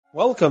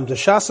Welcome to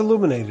Shas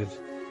Illuminated.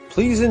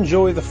 Please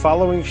enjoy the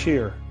following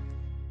shir.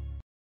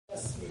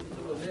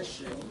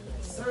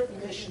 Certain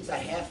missions I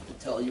have to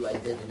tell you I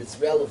did, and it's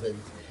relevant.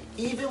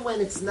 Even when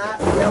it's not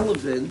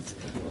relevant,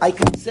 I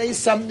can say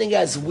something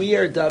as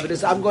weird, David,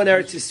 as I'm going to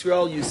Eretz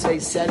Yisrael, you say,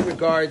 send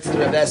regards to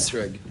Rav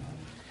Esrog.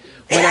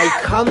 When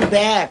I come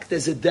back,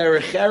 there's a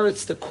derech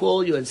eretz to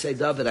call you and say,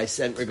 David, I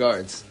sent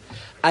regards.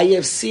 I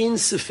have seen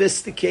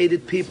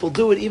sophisticated people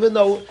do it, even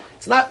though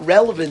it's not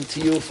relevant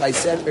to you if I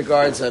sent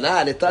regards or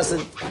not.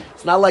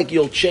 It's not like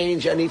you'll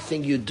change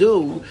anything you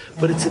do,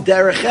 but it's a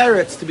derech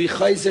eretz to be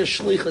chayzer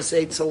shlichus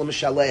eitzel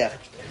m'shaleach.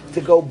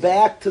 To go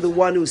back to the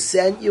one who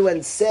sent you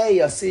and say,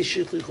 Asi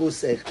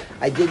shlichusech,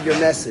 I did your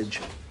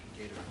message.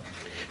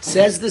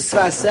 Says the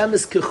Sfasem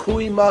is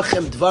Kechui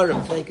Machem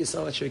Dvarim. Thank you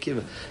so much for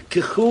giving.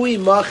 Kechui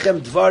Machem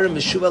Dvarim,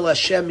 Meshuv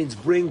Hashem means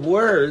bring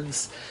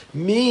words,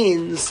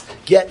 means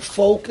get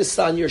focused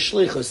on your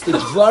shlichus. The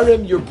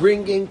Dvarim you're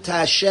bringing to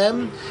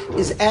Hashem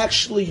is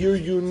actually your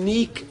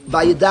unique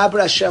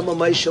Vayidabra Hashem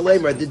L'Moshe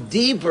Lemer. The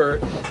deeper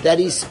that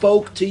He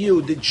spoke to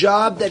you, the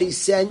job that He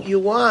sent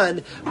you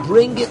on,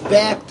 bring it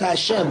back to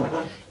Hashem.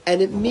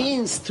 And it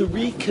means to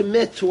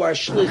recommit to our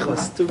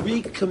shlichus, to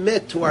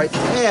recommit to our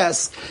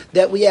task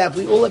that we have.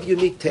 We all have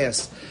unique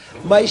tasks.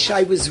 Maish,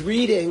 I was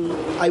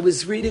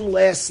reading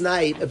last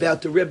night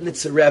about the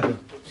Ribnitzer Rebbe.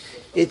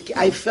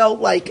 I felt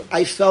like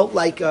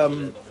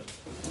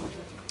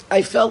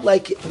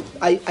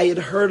I had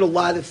heard a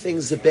lot of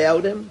things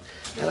about him,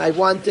 and I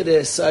wanted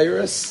a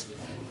Cyrus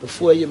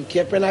before Yom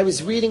Kippur, and I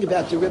was reading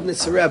about the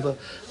Ribnitzer Rebbe.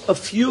 A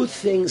few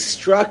things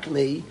struck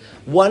me.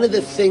 One of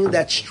the things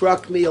that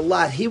struck me a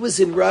lot, he was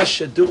in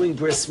Russia doing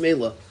bris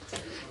milah.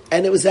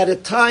 And it was at a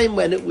time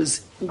when it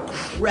was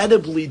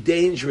incredibly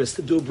dangerous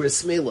to do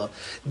bris milah.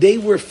 They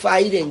were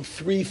fighting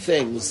three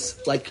things,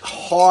 like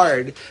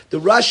hard. The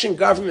Russian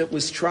government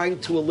was trying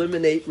to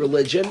eliminate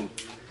religion,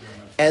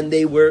 and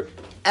they were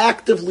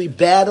actively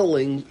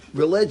battling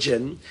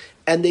religion,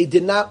 and they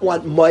did not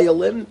want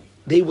moyalim.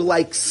 They were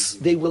like,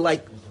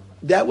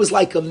 that was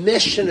like a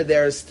mission of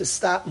theirs to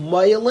stop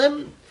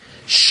moyalim,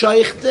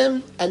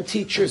 sheikhtim, and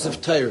teachers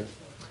of Torah.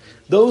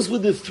 Those were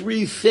the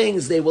three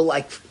things they were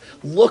like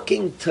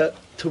looking to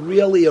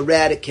really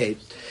eradicate.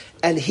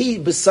 And he,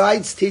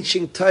 besides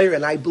teaching Torah,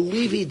 and I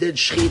believe he did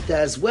shechita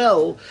as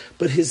well,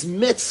 but his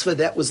mitzvah,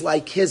 that was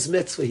like his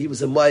mitzvah, he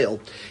was a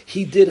moyel.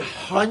 He did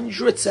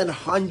hundreds and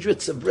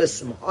hundreds of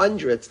brisim,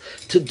 hundreds.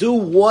 To do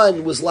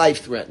one was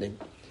life-threatening.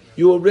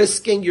 You were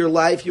risking your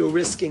life, you were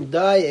risking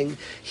dying.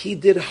 He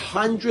did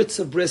hundreds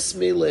of bris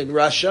milah in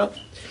Russia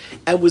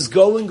and was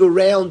going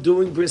around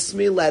doing bris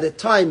milah. At a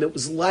time, it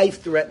was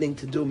life-threatening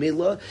to do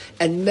milah,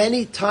 and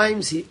many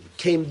times he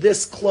came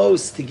this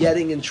close to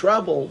getting in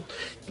trouble.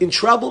 In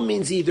trouble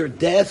means either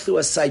death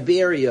or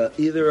Siberia,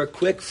 either a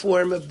quick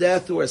form of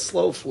death or a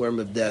slow form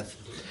of death.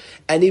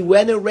 And he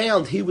went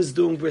around, he was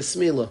doing bris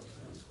milah.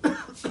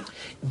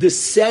 The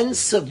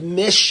sense of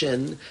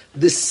mission,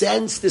 the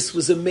sense this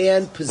was a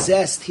man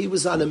possessed, he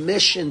was on a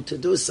mission to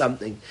do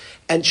something,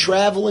 and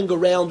traveling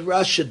around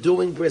Russia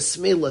doing bris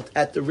milah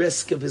at the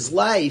risk of his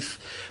life,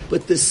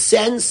 but the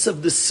sense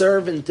of the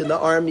servant in the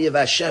army of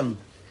Hashem.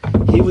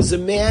 He was a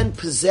man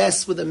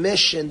possessed with a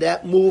mission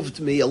that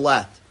moved me a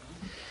lot.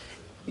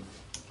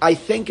 I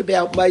think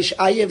about Maish,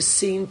 I have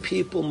seen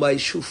people,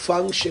 Maish, who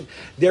function.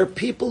 There are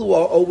people who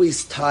are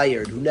always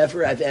tired, who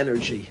never have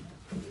energy.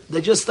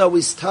 They're just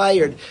always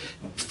tired.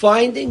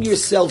 Finding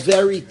yourself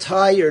very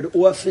tired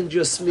often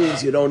just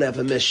means you don't have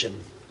a mission.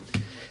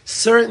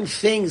 Certain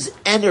things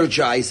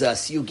energize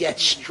us. You get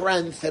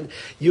strength, and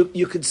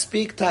you could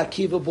speak to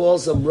Akiva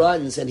Balsam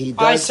runs, and he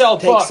takes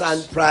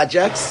on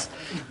projects,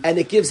 and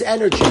it gives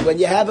energy. When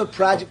you have a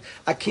project,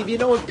 Akiva, you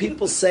know when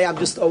people say, I'm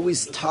just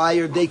always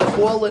tired, they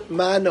call it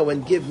mano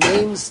and give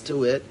names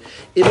to it.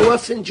 It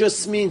often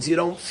just means you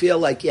don't feel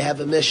like you have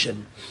a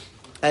mission.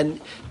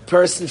 And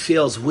person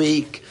feels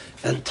weak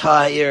and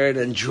tired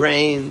and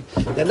drained.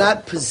 They're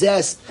not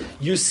possessed.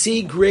 You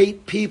see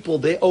great people,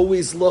 they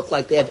always look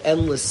like they have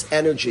endless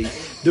energy.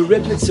 The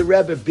Ribnitzer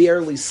Rebbe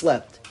barely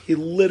slept. He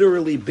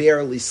literally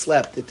barely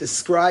slept. It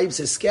describes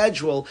his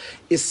schedule,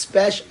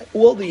 especially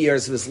all the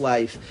years of his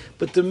life.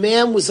 But the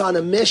man was on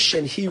a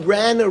mission. He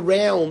ran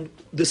around.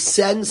 The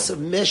sense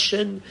of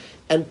mission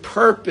and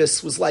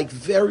purpose was like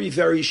very,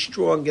 very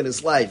strong in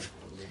his life.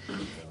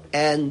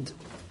 And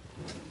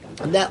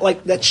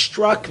that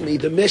struck me,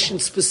 the mission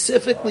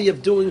specifically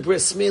of doing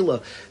bris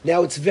milah.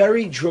 Now it's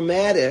very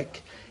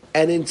dramatic,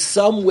 and in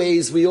some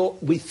ways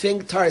we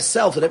think to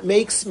ourselves, and it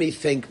makes me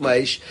think,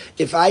 Maish,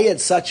 if I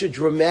had such a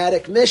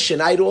dramatic mission,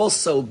 I'd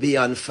also be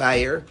on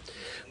fire.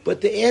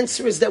 But the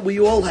answer is that we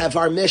all have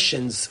our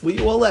missions.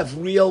 We all have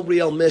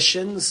real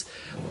missions.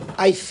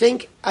 I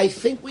think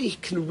we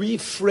can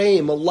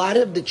reframe a lot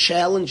of the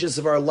challenges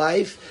of our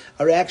life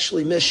are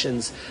actually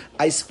missions.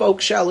 I spoke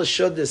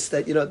Shalashudis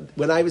that,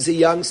 when I was a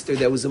youngster,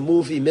 there was a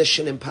movie,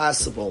 Mission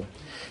Impossible.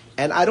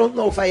 And I don't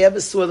know if I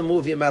ever saw the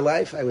movie in my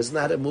life. I was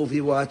not a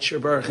movie watcher,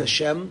 Baruch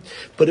Hashem.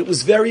 But it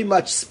was very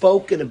much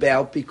spoken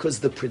about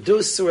because the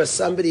producer or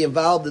somebody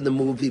involved in the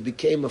movie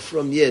became a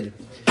frum Yid.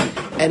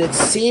 And it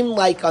seemed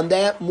like on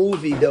that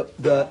movie,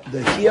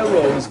 the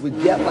heroes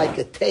would get like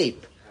a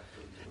tape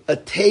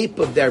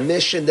of their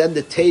mission, then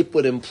the tape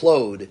would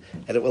implode,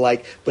 and it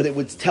would but it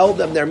would tell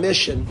them their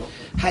mission.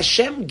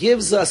 Hashem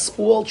gives us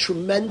all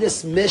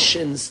tremendous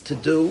missions to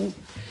do,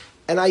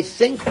 and I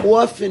think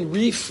often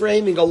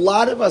reframing, a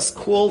lot of us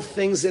call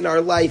things in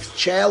our life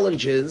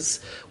challenges,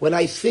 when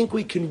I think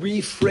we can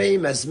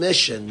reframe as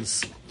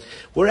missions.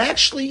 We're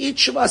actually,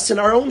 each of us in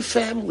our own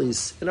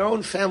families,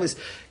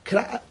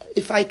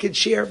 if I could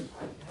share.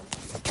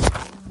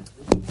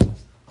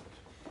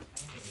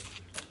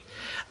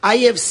 I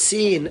have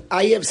seen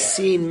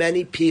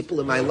many people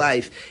in my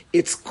life.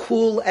 It's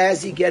cool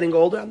as you're getting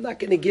older. I'm not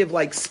going to give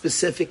like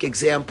specific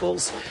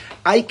examples.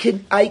 As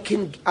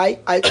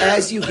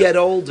you get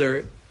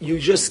older, you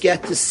just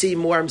get to see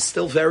more. I'm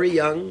still very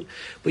young,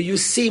 but you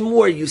see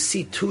more. You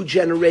see two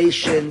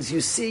generations. You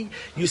see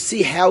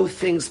how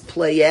things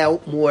play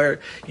out more.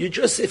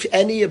 If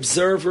any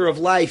observer of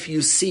life,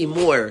 you see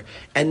more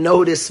and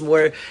notice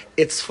more.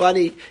 It's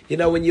funny,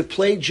 when you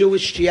play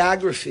Jewish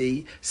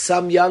geography,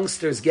 some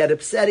youngsters get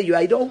upset at you.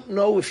 I don't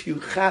know if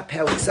you chap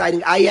how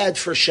exciting. I had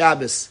for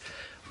Shabbos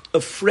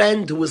a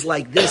friend who was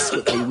like this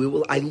with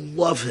me. I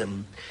love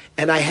him.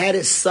 And I had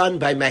his son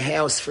by my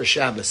house for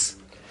Shabbos.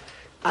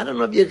 I don't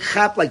know if you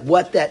chap like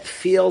what that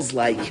feels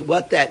like,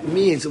 what that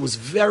means. It was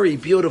very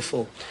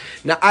beautiful.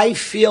 Now, I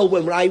feel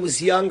when I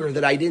was younger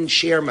that I didn't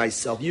share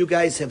myself. You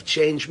guys have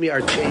changed me,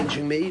 are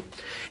changing me.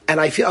 And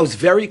I feel I was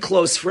very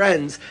close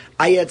friends.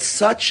 I had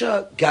such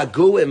a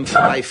gaguim for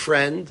my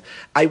friend.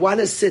 I want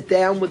to sit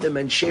down with him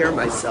and share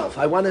myself.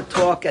 I want to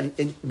talk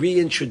and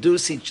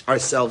reintroduce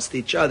ourselves to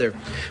each other.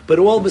 But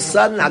all of a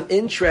sudden, I'm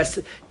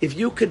interested. If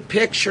you could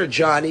picture,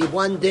 Johnny,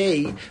 one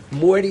day,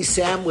 Morty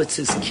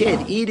Samwitz's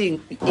kid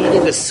eating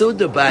a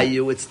Suda by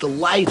you, it's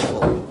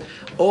delightful.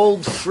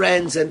 Old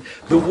friends and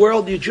the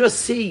world, you just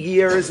see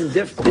years and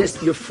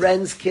your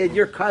friend's kid,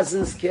 your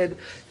cousin's kid.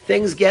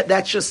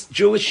 That's just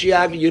Jewish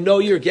geography.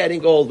 You're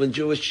getting old when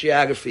Jewish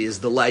geography is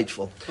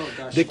delightful. Oh,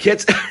 gosh. The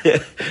kids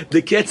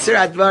are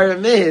at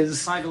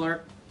Varamiz. 5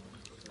 alert.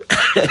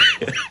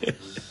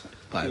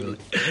 5 alert.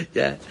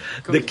 Yeah.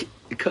 The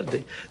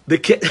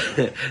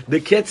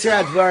kids are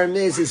at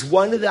Varamiz is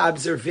one of the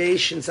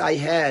observations I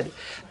had.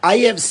 I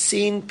have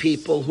seen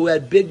people who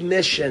had big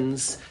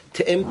missions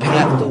to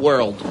impact the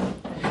world.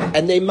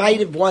 And they might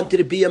have wanted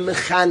to be a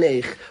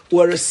mechanech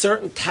or a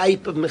certain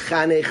type of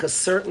mechanech, a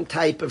certain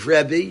type of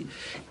Rebbe,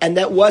 and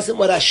that wasn't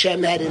what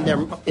Hashem had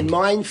in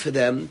mind for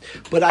them.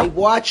 But I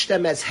watched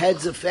them as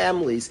heads of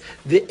families.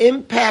 The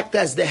impact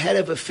as the head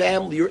of a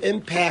family, you're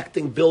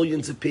impacting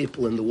billions of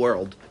people in the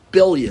world.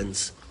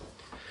 Billions.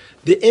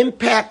 The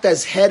impact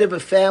as head of a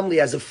family,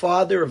 as a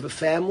father of a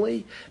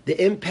family,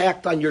 the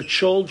impact on your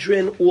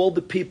children, all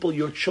the people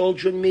your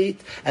children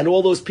meet, and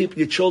all those people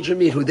your children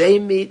meet, who they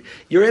meet,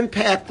 you're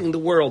impacting the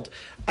world.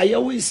 I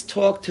always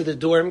talk to the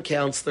dorm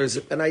counselors,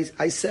 and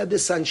I said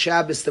this on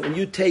Shabbos, that when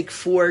you take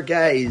 4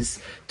 guys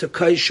to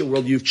Kosher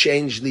World, you've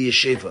changed the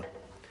yeshiva.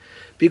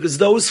 Because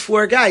those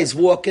 4 guys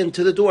walk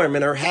into the dorm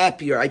and are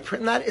happier.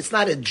 It's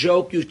not a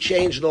joke. You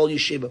changed all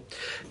yeshiva.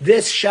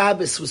 This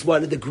Shabbos was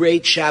one of the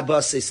great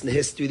Shabbos in the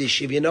history of the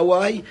yeshiva. You know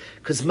why?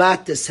 Because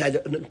Matis had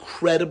an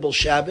incredible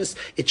Shabbos.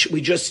 We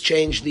just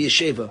changed the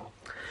yeshiva.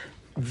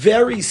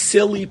 Very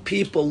silly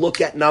people look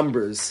at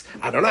numbers.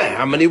 I don't know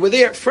how many were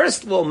there.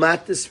 First of all,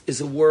 Matis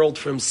is a world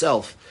for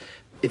himself.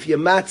 If you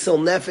matzel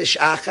nefesh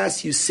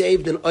achas, you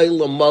saved an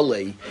olam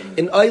malei.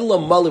 In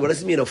olam malei, what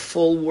does it mean? A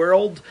full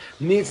world?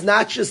 It means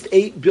not just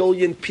 8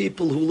 billion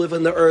people who live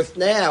on the earth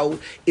now.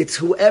 It's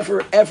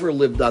whoever ever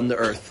lived on the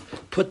earth.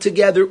 Put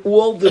together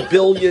all the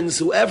billions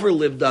who ever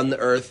lived on the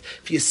earth.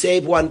 If you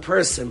save one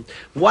person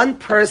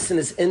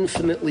is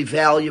infinitely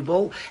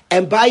valuable.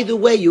 And by the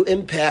way, you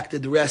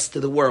impacted the rest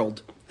of the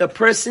world. A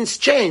person's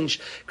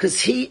changed because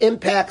he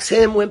impacts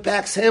him,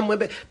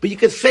 but you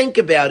could think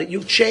about it.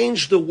 You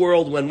change the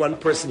world when one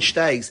person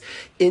steigs.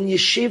 In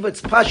yeshiva,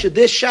 it's Pasha.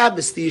 This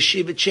Shabbos, the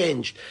yeshiva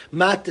changed.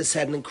 Matis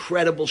had an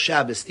incredible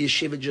Shabbos. The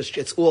yeshiva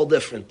it's all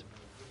different.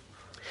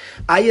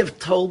 I have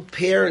told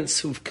parents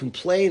who've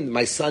complained,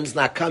 my son's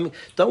not coming.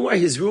 Don't worry,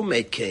 his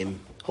roommate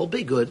came. He'll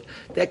be good.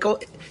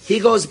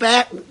 He goes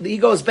back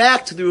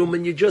to the room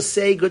and you just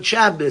say good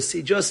Shabbos.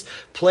 He just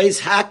plays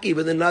hockey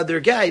with another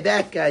guy.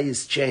 That guy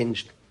is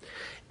changed.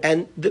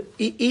 And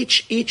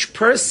each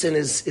person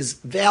is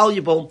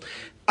valuable.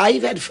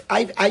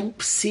 I've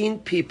seen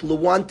people who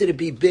wanted to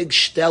be big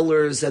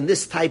stellars and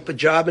this type of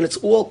job, and it's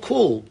all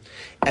cool.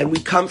 And we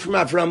come from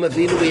Avram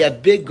Avinu. We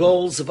have big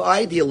goals of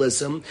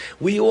idealism.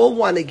 We all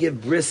want to give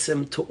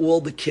brisim to all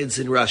the kids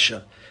in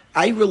Russia.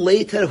 I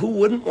relate to who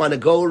wouldn't want to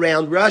go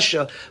around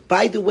Russia.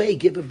 By the way,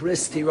 give a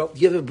bris to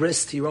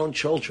your own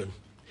children.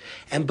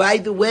 And by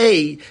the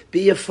way,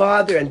 be a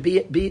father and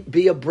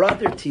be a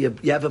brother to you.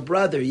 You have a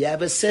brother, you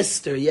have a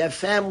sister, you have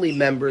family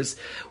members.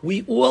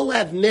 We all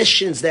have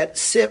missions that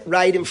sit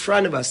right in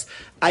front of us.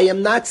 I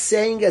am not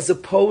saying as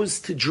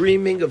opposed to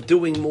dreaming of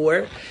doing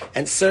more,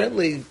 and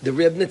certainly the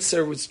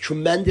Rebnitzer was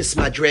tremendous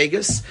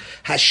madregas.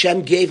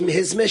 Hashem gave him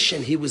his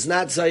mission. He was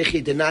not Zayich,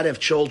 he did not have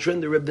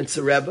children, the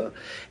Rebnitzer Rebbe,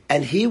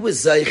 and he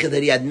was Zayich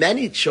that he had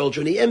many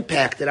children, he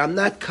impacted. I'm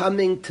not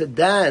coming to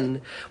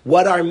then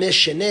what our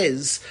mission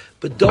is,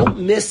 but don't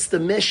miss the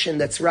mission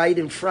that's right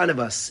in front of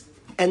us,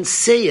 and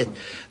say it.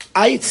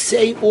 I'd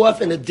say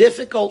often a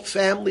difficult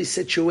family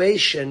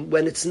situation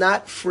when it's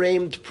not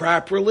framed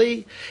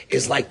properly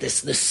is like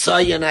this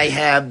nisayon I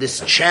have, this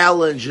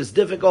challenge, this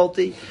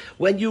difficulty.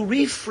 When you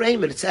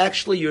reframe it, it's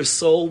actually your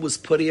soul was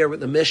put here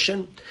with a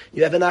mission.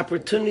 You have an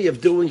opportunity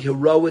of doing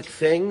heroic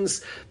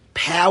things,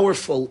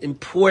 powerful,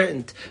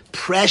 important,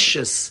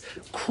 precious,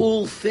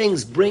 cool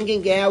things,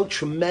 bringing out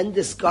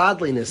tremendous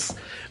godliness.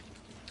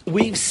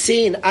 I've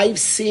seen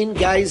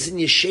guys in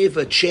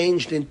yeshiva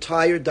change the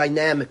entire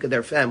dynamic of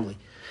their family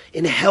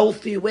in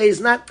healthy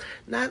ways, not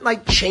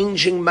like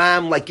changing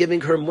mom, like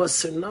giving her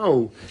mussar,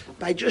 no.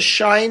 By just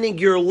shining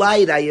your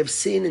light, I have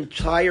seen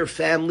entire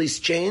families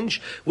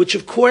change, which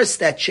of course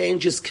that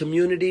changes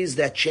communities,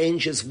 that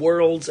changes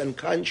worlds and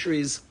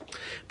countries.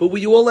 But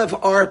we all have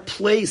our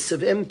place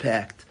of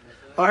impact.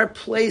 Our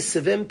place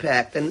of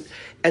impact. And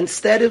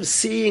instead of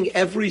seeing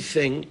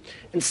everything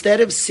as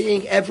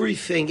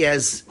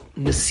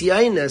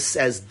nisyanis,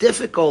 as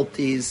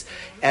difficulties,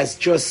 as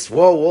just,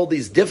 all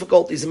these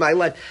difficulties in my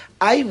life,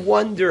 I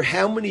wonder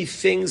how many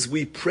things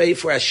we pray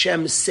for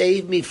Hashem,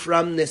 save me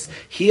from this,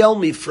 heal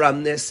me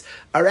from this,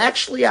 are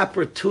actually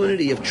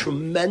opportunity of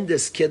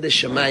tremendous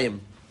kiddush shamayim.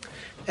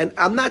 And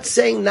I'm not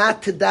saying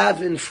not to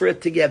daven for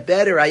it to get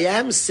better. I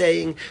am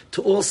saying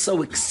to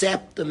also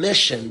accept the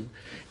mission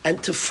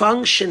and to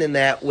function in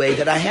that way,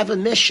 that I have a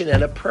mission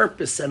and a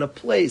purpose and a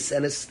place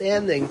and a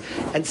standing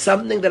and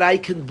something that I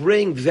can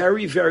bring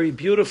very, very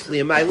beautifully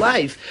in my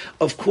life.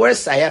 Of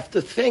course, I have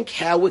to think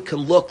how it can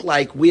look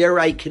like, where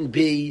I can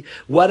be,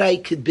 what I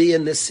could be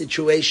in this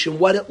situation,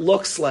 what it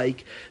looks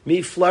like,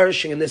 me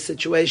flourishing in this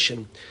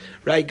situation.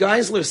 Right,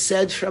 Geisler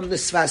said from the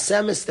Sfas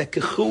Emes that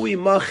Kechui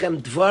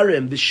Machem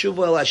Dvarim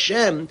B'Shuva El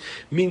Hashem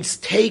means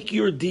take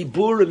your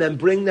diburim and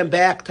bring them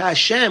back to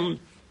Hashem,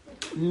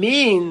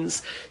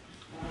 means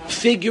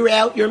figure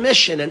out your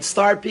mission and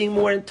start being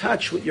more in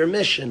touch with your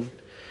mission.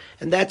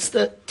 And that's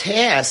the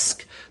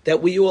task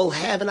that we all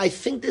have. And I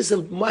think there's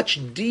a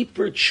much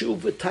deeper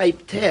tshuva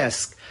type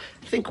task.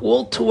 I think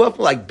all too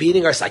often, like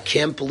beating ourselves, I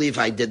can't believe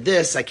I did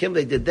this, I can't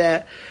believe I did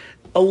that.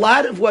 A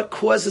lot of what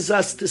causes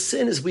us to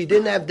sin is we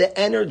didn't have the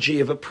energy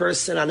of a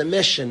person on a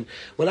mission.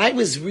 When I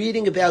was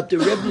reading about the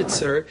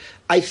Rebnitzer,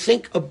 I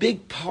think a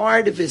big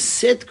part of his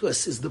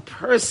sidkus is the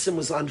person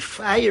was on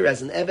fire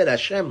as an Eved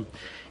Hashem.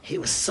 He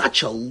was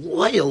such a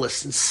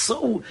loyalist and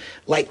so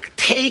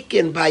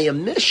taken by a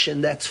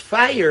mission that's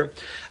fire.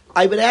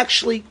 I would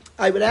actually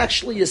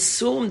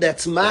assume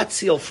that's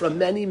matzil from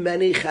many,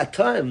 many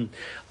chatam.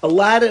 A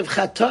lot of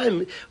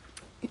chatam.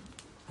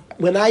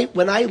 When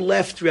I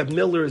left Reb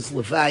Miller's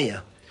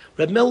Levaya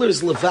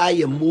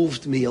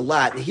moved me a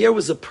lot. And here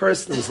was a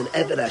person who was an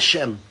Eved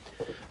Hashem,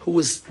 who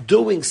was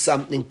doing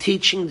something,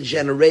 teaching the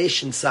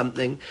generation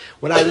something.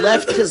 When I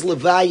left his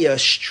Levaya, a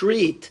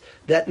street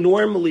that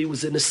normally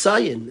was in a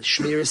Sayin,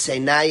 Shmir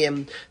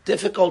Seinayim,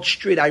 difficult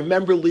street. I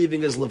remember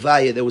leaving his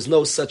Levaya. There was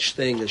no such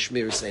thing as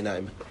Shmir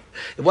Seinayim.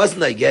 It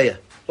wasn't Nageya.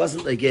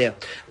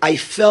 I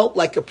felt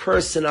like a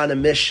person on a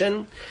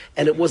mission,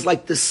 and it was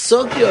like the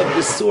sugya of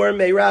the Sur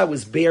Meirah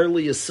was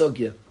barely a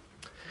sugya.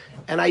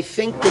 And I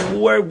think the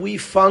more we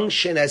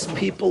function as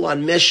people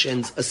on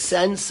missions, a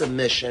sense of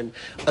mission,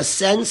 a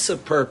sense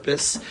of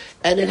purpose,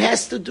 and it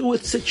has to do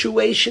with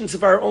situations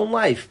of our own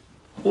life.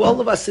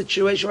 All of us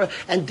situations,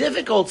 and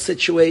difficult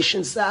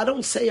situations, I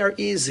don't say are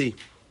easy.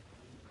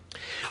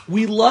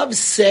 We love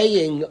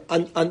saying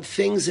on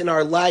things in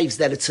our lives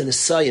that it's an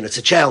assignment, it's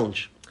a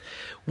challenge.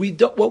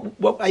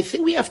 What I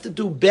think we have to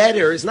do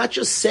better is not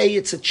just say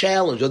it's a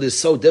challenge, this is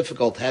so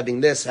difficult,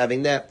 having this,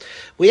 having that.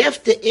 We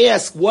have to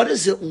ask, what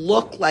does it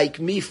look like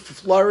me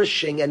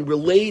flourishing and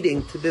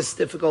relating to this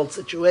difficult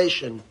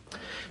situation?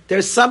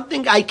 There's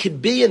something I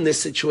could be in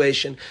this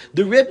situation.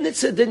 The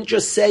Ribnitzer didn't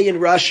just say in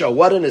Russia,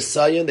 what an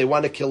Asayan, they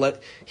want to kill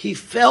it. He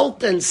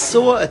felt and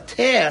saw a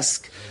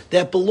task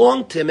that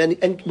belonged to him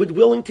and was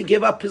willing to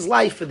give up his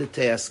life for the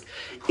task.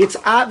 It's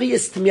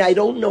obvious to me, I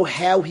don't know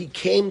how he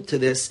came to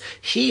this.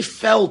 He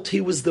felt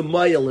he was the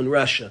Mayel in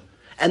Russia.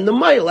 And the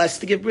Mayel has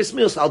to give bris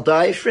milos. I'll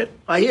die for it,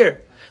 I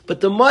hear. But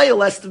the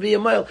Mayel has to be a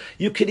Mayel.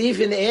 You could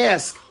even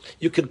ask,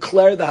 you could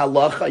clear the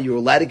halacha, you're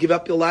allowed to give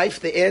up your life.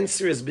 The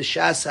answer is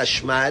b'shas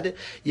hashmad,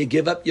 you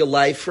give up your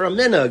life for a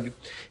minhag.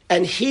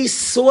 And he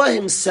saw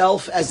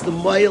himself as the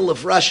Mayel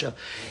of Russia.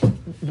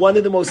 One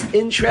of the most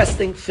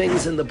interesting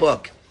things in the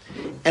book.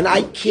 And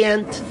I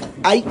can't,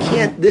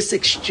 this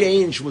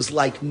exchange was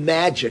like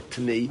magic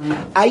to me.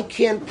 I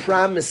can't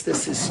promise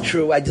this is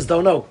true. I just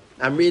don't know.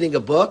 I'm reading a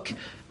book.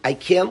 I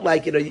can't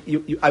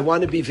I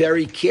want to be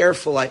very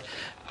careful.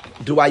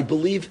 Do I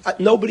believe?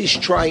 Nobody's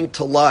trying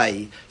to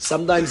lie.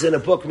 Sometimes in a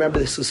book, remember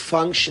this was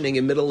functioning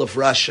in the middle of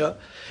Russia,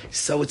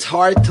 so it's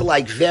hard to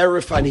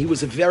verify. And he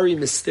was a very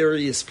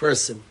mysterious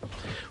person.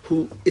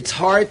 It's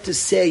hard to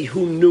say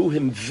who knew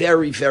him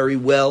very, very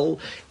well,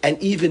 and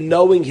even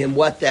knowing him,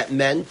 what that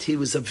meant. He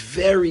was a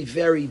very,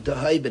 very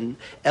dahiban,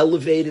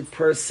 elevated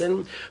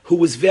person who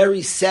was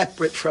very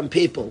separate from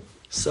people.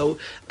 So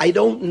I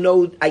don't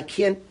know, I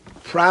can't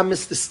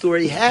promise the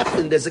story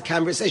happened. There's a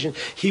conversation.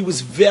 He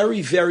was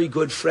very, very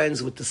good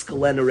friends with the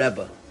Skalena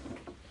Rebbe.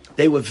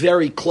 They were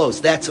very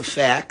close. That's a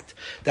fact,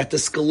 that the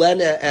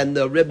Skalena and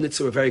the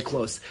Ribnitzer were very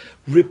close.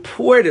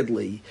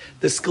 Reportedly,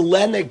 the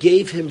Skalena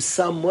gave him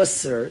some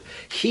musar.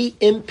 He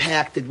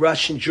impacted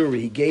Russian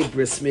Jewry. He gave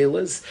bris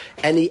milas,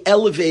 and he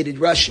elevated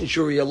Russian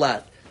Jewry a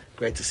lot.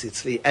 Great to see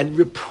Tzvi. And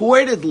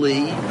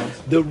reportedly,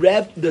 the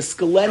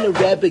Skalena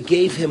Rebbe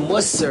gave him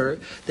musar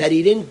that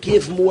he didn't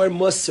give more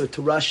musar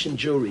to Russian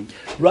Jewry.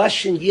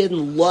 Russian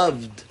Yidden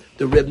loved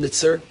the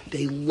Ribnitzer.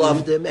 They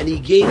loved him, and he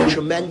gave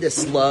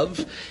tremendous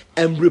love.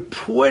 And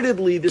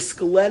reportedly, the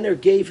Skalena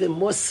gave him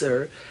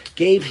musar,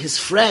 gave his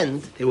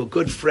friend, they were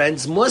good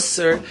friends,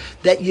 musar,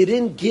 that you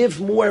didn't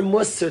give more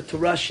musar to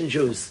Russian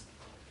Jews.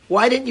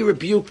 Why didn't you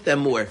rebuke them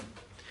more?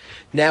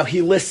 Now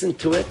he listened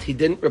to it, he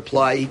didn't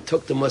reply, he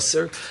took the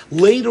musar.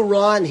 Later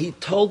on, he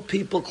told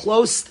people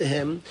close to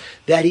him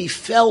that he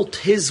felt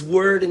his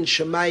word in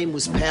Shemayim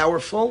was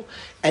powerful,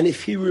 and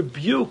if he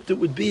rebuked, it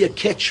would be a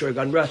kitchurg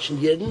on Russian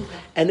Yidden,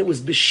 and it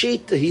was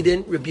b'shita, he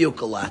didn't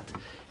rebuke a lot.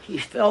 He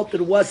felt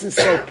that it wasn't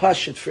so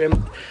pashut for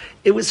him.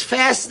 It was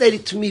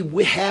fascinating to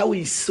me how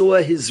he saw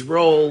his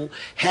role,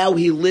 how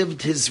he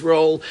lived his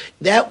role.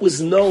 That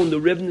was known. The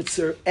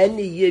Ribnitzer,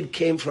 any Yid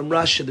came from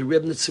Russia, the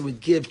Ribnitzer would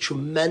give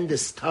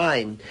tremendous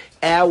time,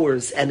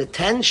 hours, and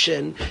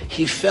attention.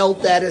 He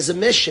felt that as a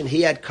mission.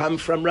 He had come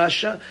from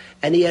Russia,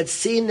 and he had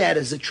seen that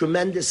as a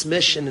tremendous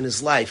mission in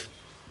his life.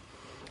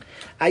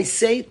 I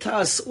say to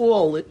us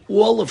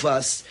all of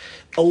us,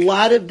 a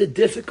lot of the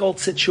difficult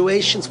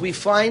situations we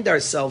find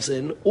ourselves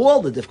in,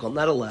 all the difficult,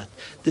 not a lot,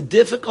 the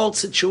difficult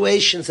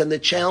situations and the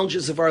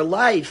challenges of our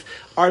life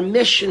are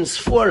missions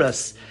for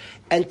us.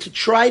 And to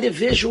try to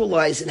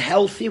visualize in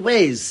healthy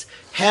ways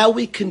how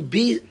we can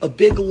be a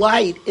big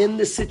light in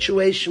the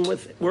situation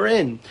we're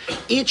in.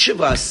 Each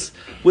of us,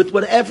 with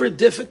whatever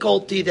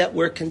difficulty that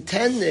we're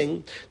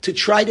contending, to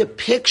try to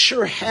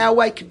picture how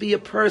I could be a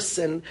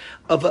person,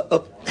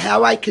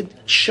 how I could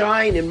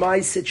shine in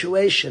my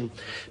situation.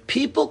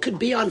 People could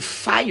be on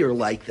fire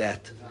like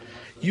that.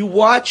 You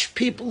watch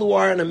people who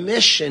are on a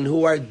mission,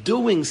 who are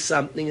doing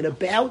something and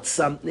about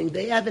something,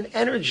 they have an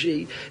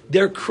energy,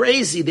 they're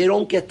crazy, they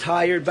don't get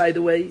tired, by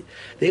the way.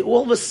 They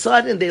all of a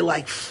sudden, they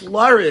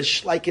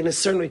flourish in a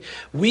certain way.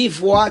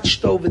 We've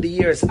watched over the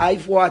years,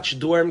 I've watched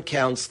dorm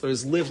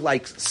counselors live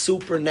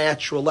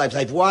supernatural lives.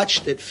 I've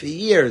watched it for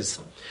years.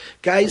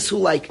 Guys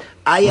who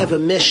I have a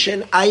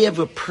mission, I have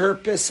a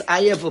purpose,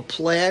 I have a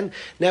plan.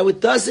 Now it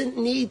doesn't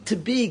need to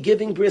be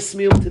giving bris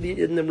milah to the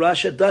Yidden in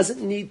Russia. It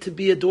doesn't need to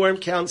be a dorm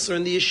counselor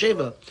in the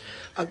yeshiva.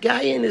 A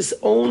guy in his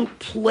own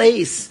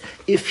place,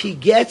 if he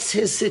gets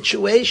his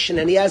situation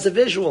and he has a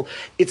visual,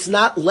 it's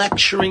not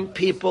lecturing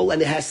people, and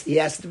he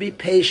has to be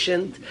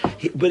patient.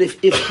 But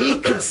if he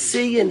could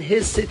see in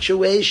his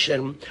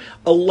situation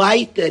a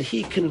light that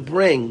he can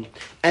bring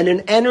and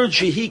an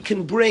energy he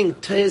can bring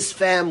to his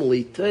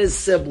family, to his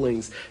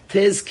siblings, to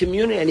his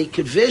community, and he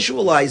could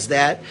visualize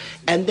that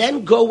and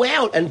then go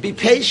out and be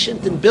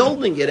patient in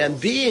building it and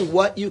being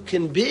what you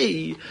can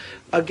be,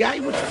 a guy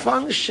would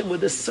function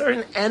with a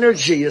certain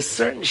energy, a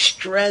certain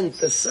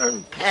strength, a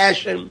certain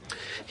passion.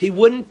 He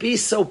wouldn't be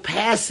so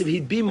passive.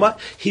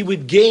 He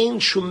would gain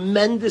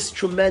tremendous,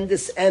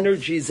 tremendous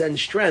energies and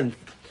strength.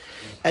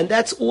 And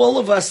that's all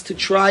of us to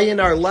try in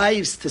our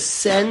lives to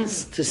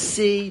sense, to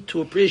see, to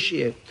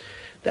appreciate.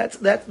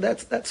 That's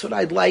what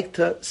I'd like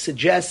to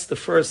suggest. The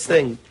first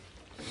thing.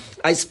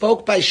 I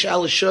spoke by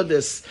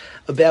Shalashudis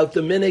about the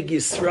Minig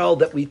Yisrael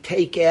that we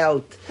take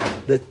out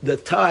the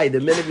tie, the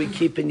minute we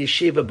keep in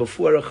yeshiva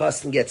before a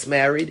chassan gets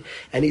married,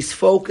 and he's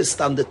focused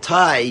on the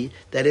tie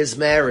that is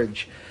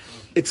marriage.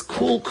 It's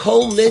cool,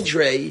 kol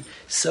nidre.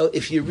 So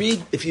if you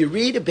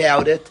read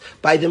about it,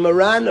 by the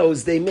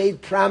Maranos, they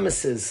made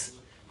promises.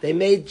 They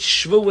made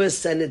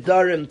shvuas and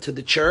nedarim to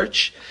the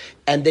church,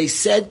 and they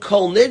said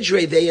kol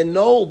nidre. They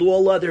annulled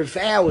all other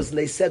vows, and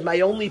they said,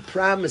 my only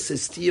promise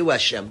is to you,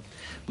 Hashem.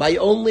 My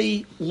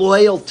only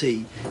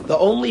loyalty, the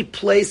only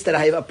place that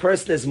I have a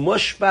person is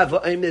mushba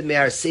v'oimid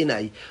me'ar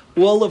Sinai.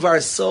 All of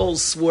our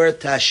souls swore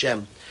to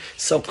Hashem.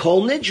 So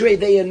kol nidre,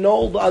 they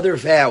annulled other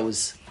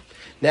vows.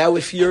 Now,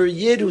 if you're a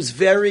Yid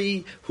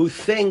who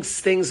thinks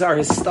things are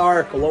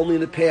historical, only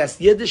in the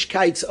past,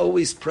 Yiddishkeit's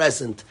always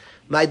present.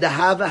 My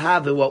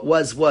dahava, what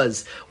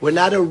was. We're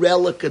not a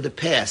relic of the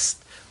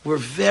past. We're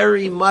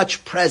very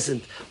much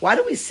present. Why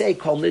do we say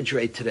kol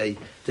nidre today?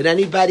 Did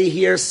anybody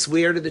here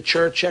swear to the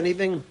church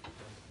anything?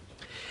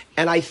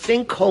 And I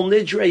think kol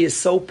nidre is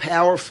so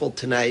powerful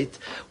tonight.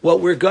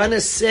 What we're going to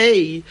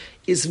say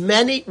is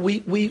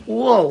we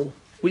all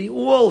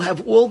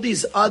have all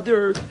these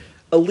other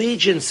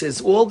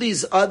allegiances, all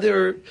these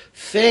other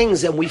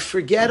things, and we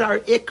forget our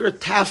ikr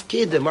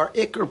tafkidim, our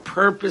ikr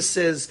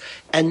purposes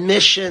and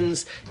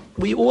missions.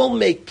 We all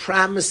make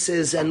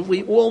promises, and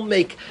we all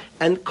make,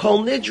 and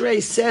Kol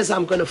Nidre says,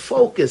 I'm going to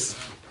focus.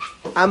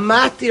 I'm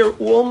matir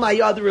all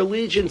my other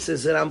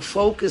allegiances, and I'm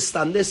focused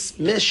on this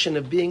mission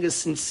of being a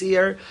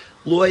sincere,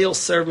 loyal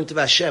servant of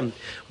Hashem.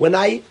 When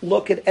I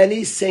look at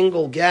any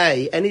single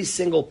guy, any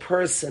single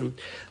person,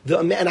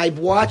 and I've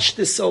watched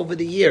this over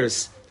the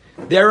years,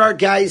 there are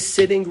guys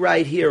sitting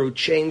right here who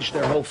changed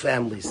their whole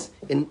families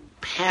in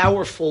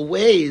powerful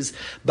ways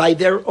by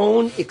their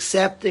own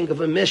accepting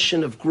of a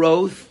mission of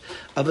growth,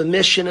 of a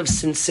mission of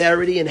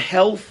sincerity, and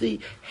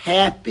healthy,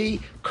 happy,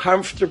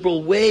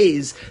 comfortable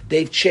ways.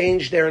 They've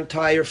changed their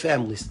entire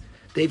families.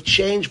 They've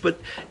changed,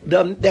 but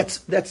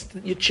that's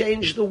you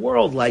change the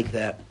world like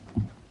that.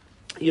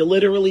 You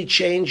literally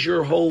change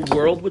your whole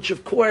world, which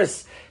of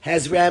course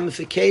has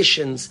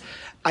ramifications.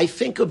 I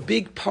think a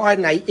big part,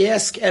 and I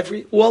ask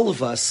all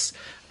of us,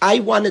 I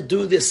want to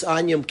do this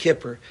on Yom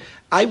Kippur.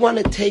 I want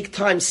to take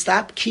time,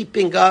 stop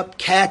keeping up,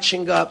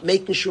 catching up,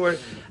 making sure.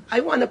 I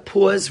want to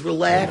pause,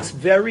 relax,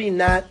 very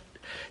not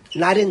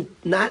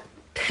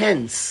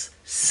tense,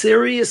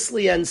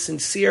 seriously and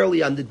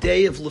sincerely on the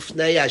day of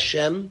Lufnei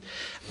Hashem.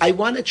 I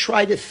want to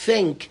try to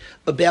think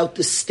about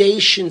the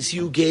stations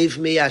you gave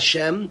me,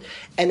 Hashem,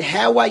 and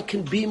how I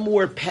can be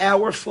more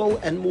powerful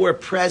and more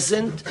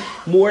present,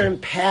 more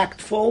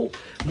impactful,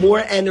 more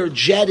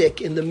energetic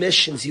in the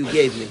missions you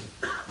gave me.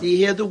 Do you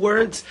hear the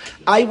words?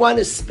 I want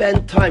to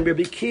spend time.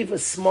 Rabbi Kiva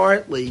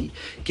smartly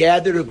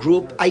gathered a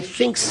group. I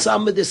think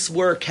some of this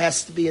work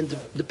has to be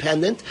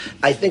independent.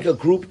 I think a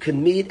group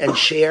can meet and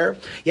share.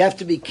 You have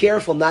to be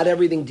careful. Not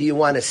everything do you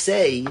want to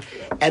say.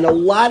 And a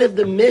lot of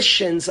the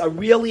missions are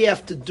really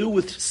have to do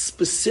with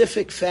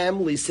specific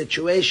family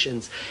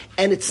situations.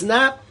 And it's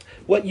not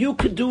what you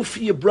could do for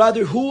your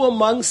brother. Who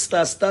amongst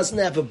us doesn't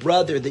have a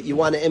brother that you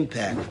want to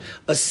impact?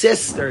 A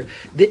sister.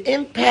 The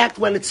impact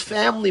when it's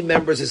family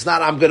members is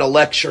not, I'm going to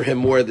lecture him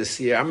more this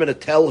year. I'm going to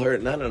tell her,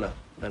 no.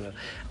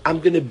 I'm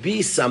going to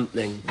be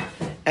something.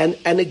 And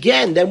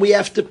again, then we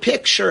have to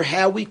picture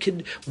how we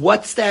could,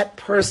 what's that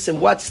person,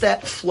 what's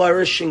that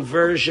flourishing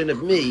version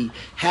of me?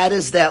 How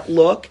does that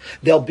look?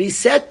 There'll be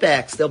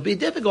setbacks, there'll be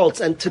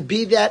difficulties, and to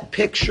be that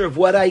picture of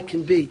what I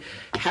can be.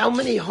 How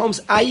many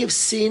homes I have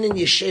seen in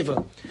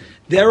yeshiva?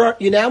 There are,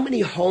 you know how many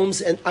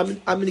homes, and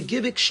I'm going to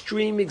give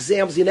extreme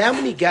examples. You know how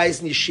many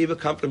guys in yeshiva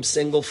come from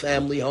single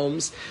family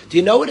homes? Do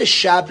you know what a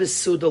Shabbos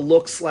Suda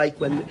looks like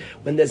when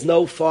there's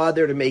no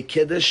father to make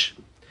Kiddush?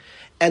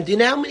 And do you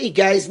know how many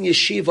guys in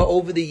yeshiva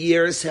over the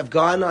years have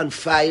gone on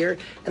fire?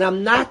 And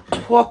I'm not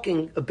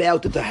talking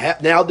about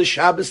now the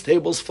Shabbos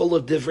table's full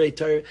of divrei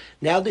Torah.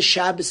 Now the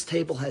Shabbos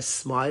table has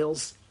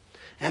smiles.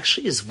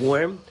 Actually is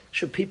warm.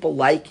 Should people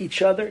like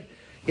each other?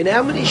 You know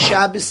how many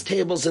Shabbos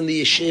tables in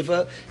the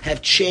yeshiva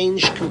have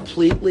changed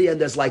completely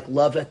and there's like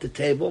love at the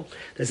table?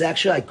 There's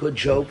actually like good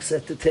jokes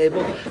at the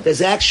table.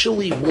 There's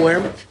actually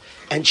warmth.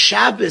 And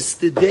Shabbos,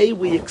 the day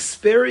we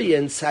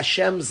experience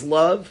Hashem's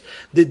love,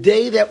 the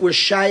day that we're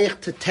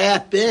shaykh to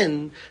tap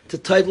in to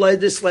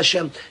Tavladis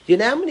Hashem. You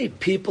know how many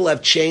people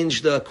have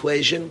changed the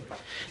equation?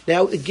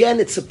 Now,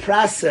 again, it's a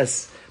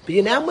process. But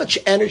you know how much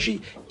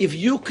energy, if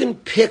you can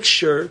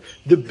picture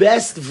the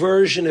best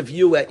version of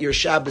you at your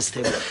Shabbos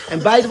table.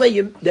 And by the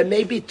way, there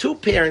may be two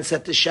parents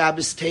at the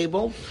Shabbos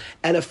table,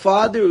 and a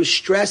father who's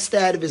stressed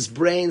out of his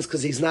brains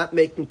because he's not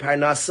making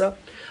parnasa,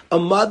 a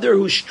mother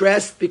who's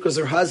stressed because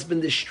her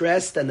husband is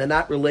stressed and they're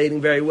not relating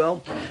very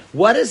well.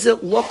 What does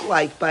it look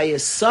like by a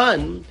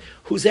son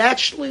who's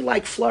actually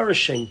like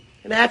flourishing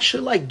and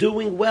actually like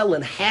doing well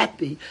and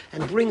happy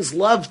and brings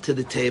love to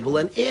the table,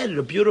 and added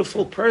a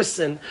beautiful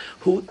person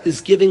who is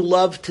giving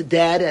love to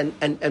dad,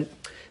 and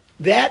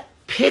that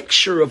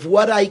picture of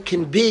what I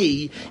can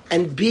be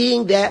and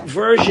being that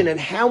version and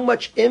how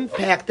much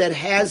impact that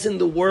has in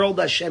the world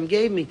Hashem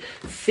gave me.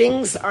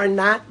 Things are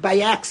not by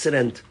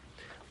accident.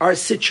 Our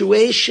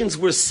situations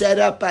were set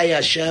up by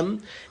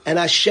Hashem, and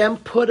Hashem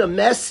put a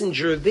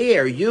messenger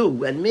there,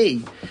 you and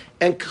me.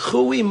 And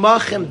K'chui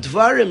Machem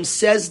Dvarim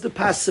says the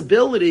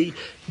possibility,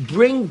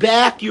 bring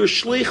back your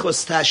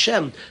shlichus to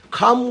Hashem.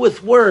 Come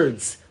with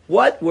words.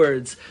 What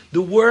words?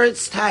 The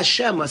words to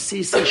Hashem,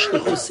 Asisi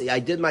Shlichusi, I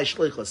did my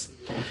shlichus.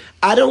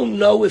 I don't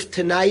know if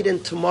tonight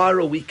and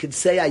tomorrow we could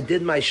say I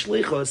did my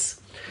shlichus.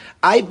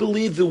 I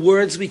believe the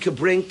words we could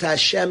bring to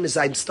Hashem is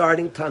I'm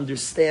starting to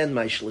understand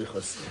my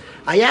shlichus.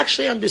 I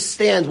actually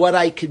understand what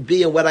I could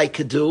be and what I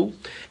could do,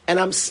 and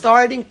I'm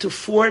starting to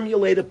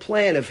formulate a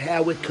plan of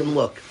how it can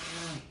look.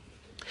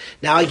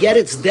 Now, I get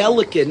it's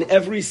delicate, and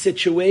every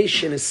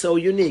situation is so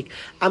unique.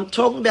 I'm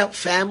talking about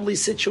family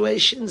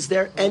situations.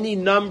 There are any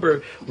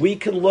number. We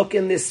can look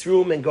in this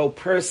room and go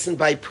person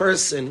by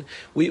person.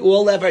 We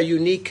all have our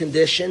unique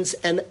conditions,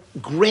 and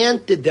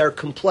granted, they're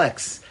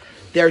complex.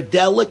 They're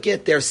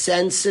delicate, they're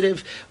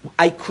sensitive.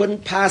 I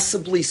couldn't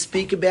possibly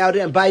speak about it.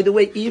 And by the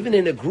way, even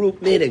in a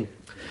group meeting,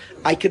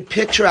 I could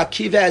picture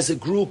Akiva as a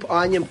group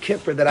on Yom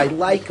Kippur that I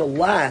like a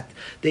lot.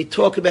 They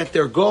talk about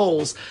their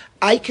goals.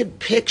 I could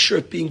picture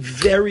it being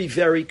very,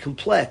 very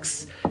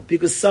complex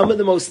because some of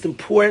the most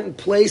important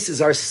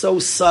places are so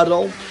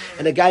subtle,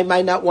 and a guy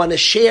might not want to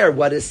share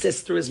what his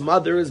sister, his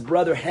mother, his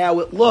brother, how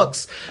it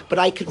looks. But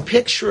I could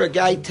picture a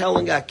guy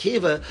telling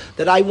Akiva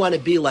that I want to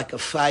be like a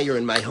fire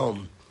in my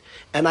home.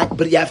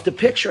 But you have to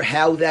picture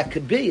how that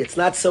could be. It's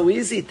not so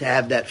easy to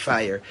have that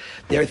fire.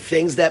 There are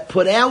things that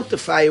put out the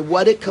fire,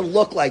 what it can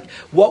look like,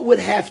 what would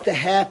have to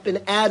happen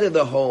out of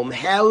the home,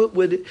 how it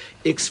would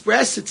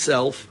express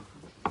itself.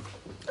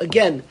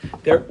 Again,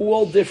 they're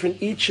all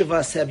different. Each of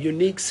us have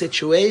unique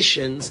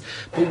situations,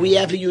 but we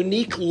have a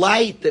unique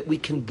light that we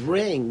can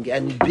bring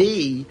and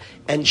be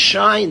and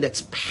shine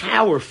that's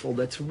powerful,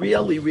 that's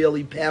really,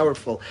 really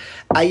powerful.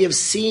 I have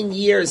seen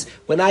years,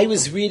 when I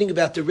was reading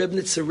about the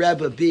Ribnitzer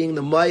Rebbe being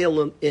the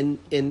Mayel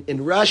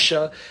in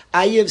Russia,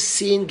 I have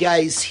seen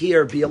guys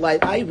here be a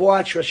light. I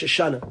watch Rosh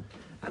Hashanah.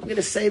 I'm going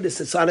to say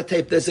this, it's on a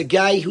tape. There's a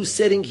guy who's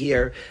sitting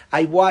here.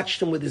 I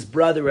watched him with his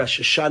brother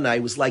Rosh Hashanah. I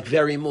was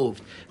very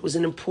moved. It was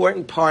an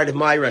important part of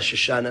my Rosh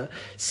Hashanah.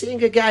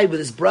 Seeing a guy with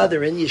his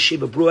brother in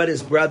yeshiva, brought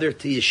his brother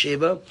to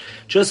yeshiva.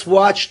 Just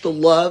watch the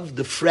love,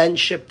 the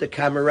friendship, the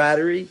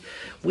camaraderie.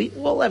 We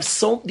all have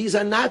these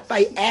are not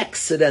by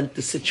accident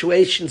the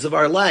situations of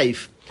our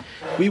life.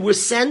 We were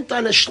sent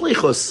on a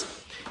shlichus.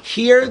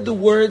 Hear the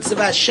words of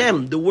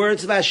Hashem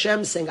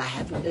saying, I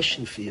have a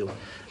mission for you.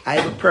 I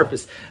have a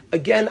purpose.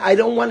 Again, I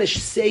don't want to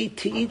say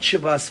to each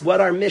of us what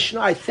our mission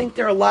is. I think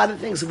there are a lot of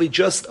things, if we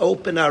just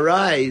open our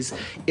eyes,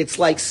 it's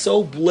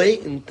so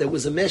blatant there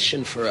was a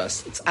mission for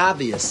us. It's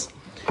obvious.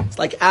 It's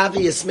like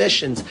obvious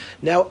missions.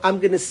 Now, I'm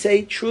going to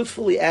say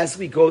truthfully, as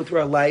we go through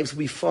our lives,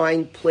 we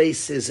find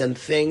places and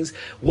things.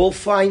 We'll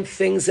find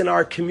things in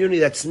our community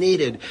that's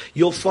needed.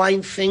 You'll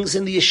find things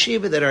in the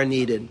yeshiva that are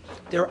needed.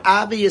 There are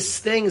obvious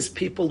things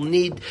people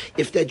need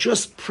if they're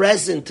just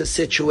present to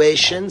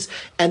situations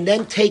and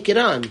then take it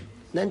on.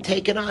 Then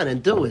take it on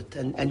and do it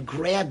and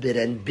grab it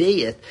and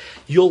be it.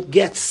 You'll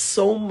get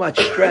so much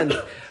strength.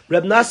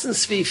 Reb Nassim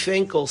Tzvi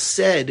Finkel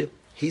said,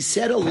 he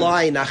said a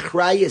line,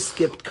 Achrayus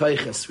gibt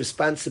koiches,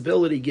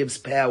 responsibility gives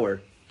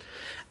power.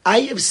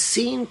 I have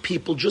seen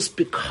people just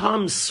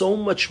become so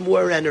much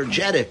more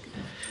energetic.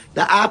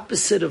 The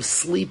opposite of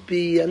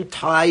sleepy and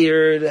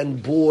tired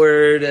and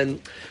bored. And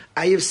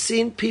I have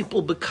seen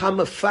people become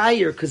a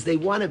fire because they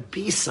want to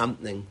be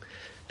something.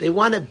 They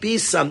want to be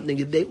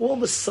something. They all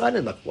of a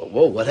sudden,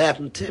 whoa, what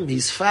happened to him?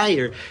 He's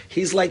fire.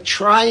 He's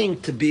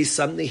trying to be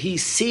something. He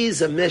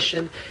sees a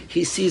mission.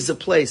 He sees a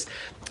place.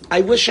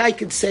 I wish I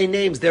could say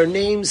names. There are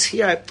names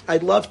here.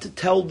 I'd love to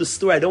tell the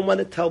story. I don't want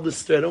to tell the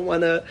story. I don't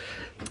want to,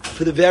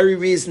 for the very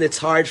reason it's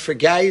hard for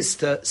guys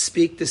to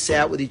speak this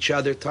out with each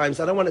other at times.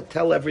 I don't want to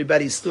tell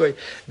everybody's story.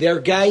 There are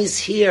guys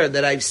here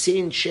that I've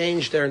seen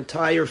change their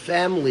entire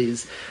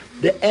families.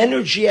 The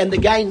energy, and the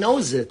guy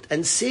knows it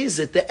and sees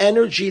it, the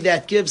energy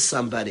that gives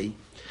somebody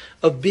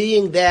of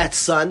being that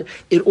son.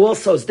 It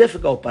also is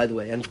difficult, by the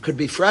way, and could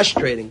be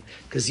frustrating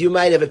because you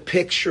might have a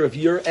picture of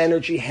your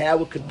energy,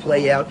 how it could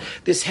play out.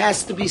 This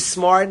has to be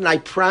smart, and I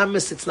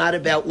promise it's not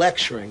about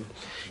lecturing.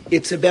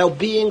 It's about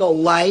being a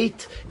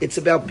light. It's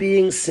about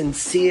being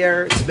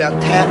sincere. It's about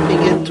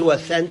tapping into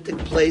authentic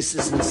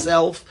places in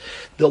self,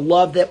 the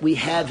love that we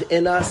have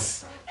in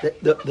us.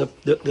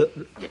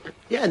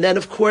 And then,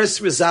 of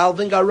course,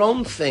 resolving our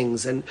own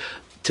things and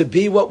to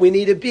be what we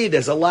need to be.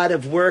 There's a lot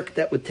of work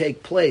that would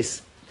take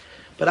place.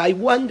 But I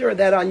wonder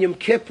that on Yom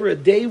Kippur, a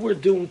day we're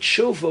doing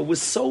tshuva, was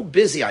so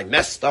busy. I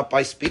messed up,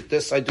 I speak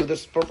this, I do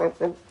this.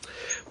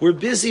 We're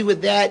busy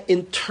with that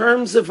in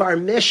terms of our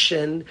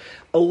mission,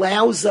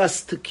 allows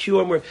us to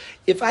cure more.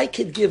 If I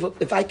can give a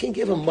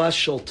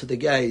mashal to the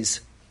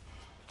guys,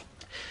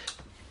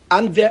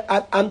 I'm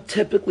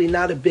typically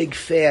not a big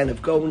fan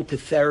of going to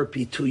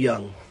therapy too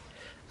young.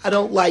 I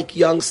don't like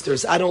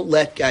youngsters. I don't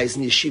let guys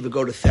in yeshiva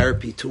go to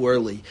therapy too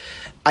early.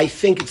 I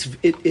think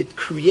it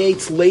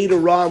creates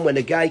later on when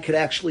a guy could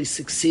actually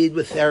succeed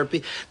with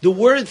therapy. The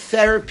word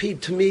therapy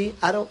to me,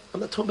 I'm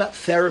not talking about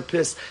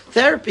therapist.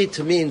 Therapy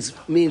to me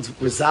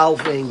means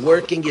resolving,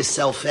 working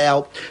yourself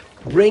out,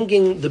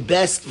 bringing the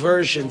best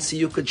version so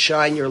you could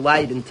shine your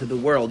light into the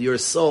world, your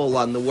soul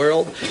on the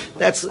world.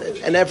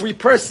 And every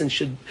person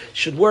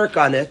should work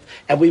on it,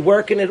 and we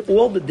work in it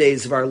all the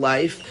days of our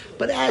life.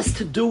 But as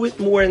to do it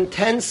more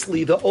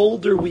intensely, the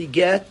older we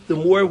get, the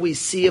more we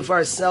see of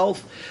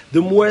ourselves,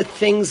 the more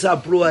things are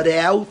brought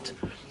out,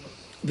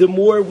 the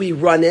more we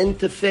run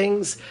into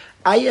things.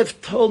 I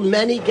have told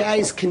many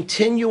guys,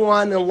 continue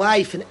on in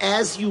life, and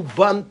as you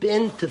bump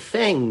into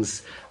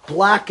things,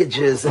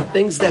 blockages and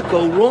things that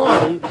go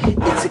wrong,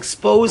 it's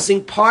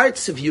exposing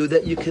parts of you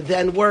that you can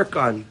then work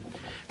on.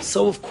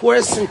 So, of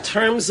course, in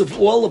terms of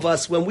all of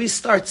us, when we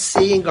start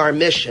seeing our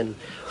mission,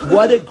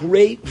 what a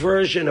great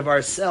version of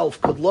ourselves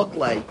could look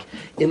like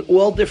in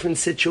all different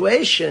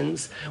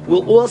situations,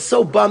 we'll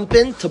also bump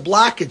into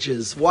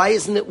blockages. Why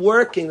isn't it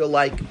working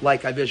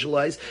like I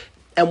visualize?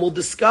 And we'll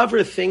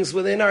discover things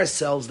within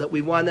ourselves that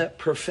we want to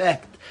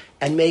perfect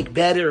and make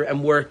better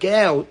and work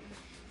out.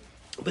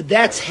 But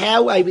that's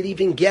how I would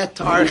even get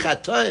to our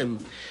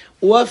Chatoim.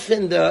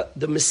 Often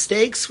the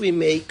mistakes we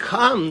make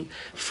come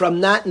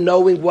from not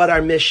knowing what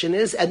our mission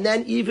is, and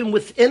then even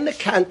within the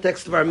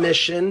context of our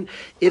mission,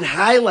 it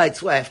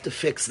highlights, well, I have to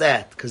fix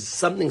that, because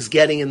something's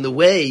getting in the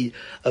way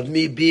of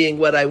me being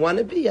what I want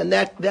to be, and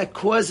that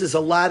causes a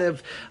lot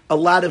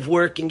of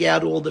working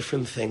out all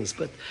different things.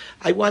 But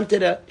I wanted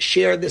to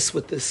share this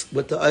with the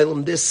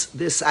Olam,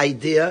 this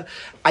idea.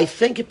 I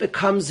think it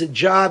becomes a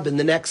job in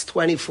the next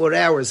 24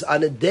 hours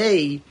on a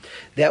day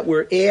that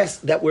we're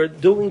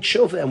doing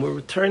tshuva and we're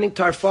returning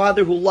to our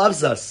Father who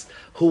loves us,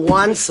 who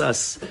wants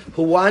us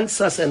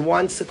and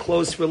wants a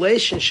close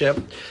relationship,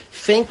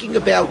 thinking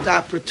about the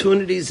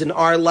opportunities in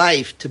our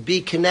life to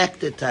be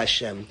connected to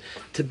Hashem,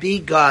 to be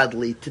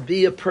godly, to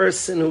be a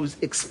person who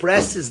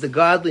expresses the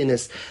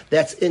godliness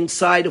that's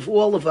inside of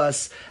all of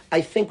us,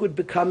 I think would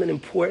become an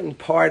important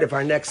part of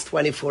our next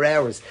 24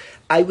 hours.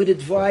 I would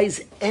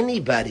advise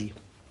anybody,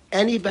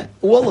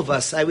 all of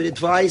us, I would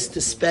advise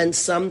to spend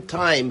some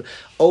time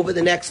over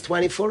the next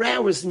 24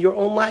 hours in your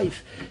own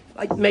life,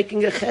 like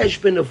making a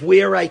cheshbon of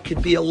where I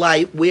could be a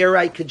light, where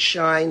I could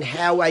shine,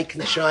 how I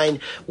can shine,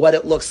 what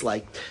it looks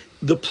like.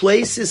 The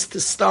places to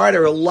start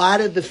are a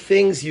lot of the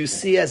things you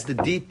see as the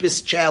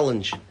deepest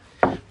challenge.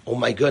 Oh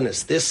my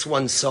goodness, this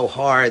one's so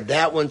hard,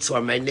 that one's so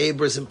hard, my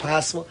neighbor's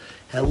impossible.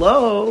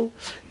 Hello,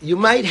 you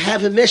might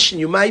have a mission,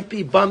 you might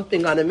be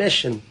bumping on a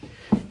mission.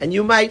 And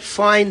you might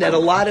find that a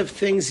lot of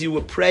things you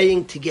were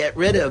praying to get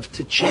rid of,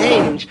 to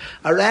change,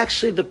 are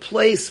actually the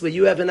place where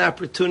you have an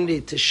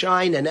opportunity to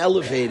shine and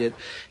elevate it.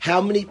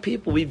 How many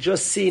people, we've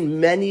just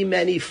seen many,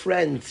 many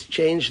friends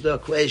change the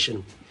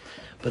equation.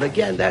 But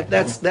again,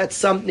 that's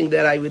something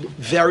that I would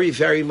very,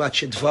 very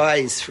much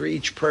advise for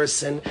each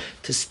person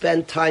to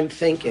spend time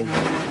thinking.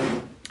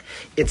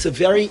 It's a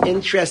very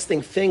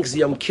interesting thing.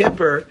 Yom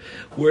Kippur,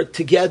 we're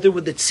together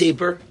with the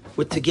tzibur.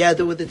 We're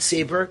together with the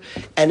tzibur,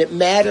 and it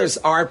matters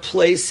our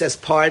place as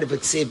part of the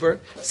tzibur.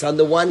 So on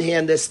the one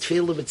hand, there's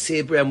tefillah with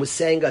tzibur, and we're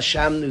saying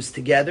Hashamnus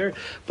together,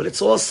 but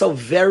it's also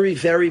very,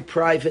 very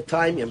private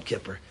time, Yom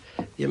Kippur.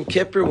 Yom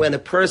Kippur, when a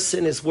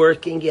person is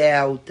working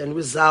out and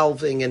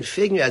resolving and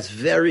figuring out, it's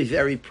very,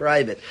 very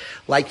private.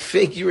 Like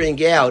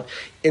figuring out,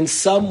 in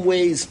some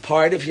ways,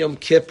 part of Yom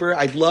Kippur,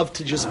 I'd love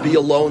to just be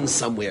alone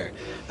somewhere.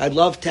 I'd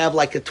love to have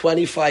like a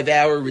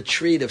 25-hour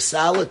retreat of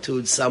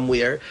solitude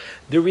somewhere.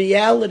 The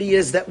reality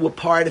is that we're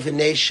part of a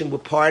nation, we're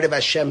part of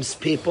Hashem's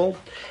people,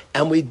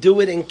 and we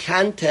do it in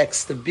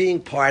context of being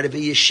part of a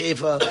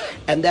yeshiva,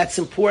 and that's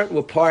important.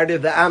 We're part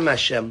of the Am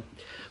Hashem.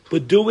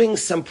 But doing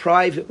some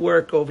private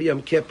work over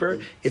Yom Kippur,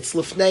 it's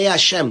Lifnei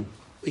Hashem.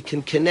 We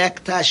can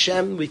connect to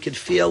Hashem, we can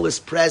feel His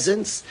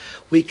presence,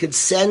 we could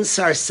sense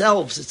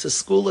ourselves. It's a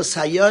Skulas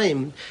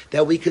Hayoim,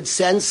 that we could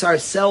sense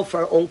ourselves,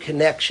 our own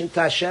connection to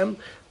Hashem,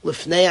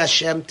 Lifnei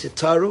Hashem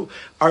Titaru,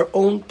 our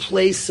own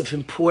place of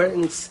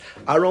importance,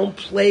 our own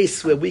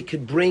place where we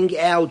could bring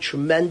out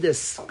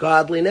tremendous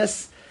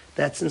godliness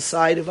that's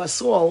inside of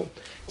us all.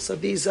 So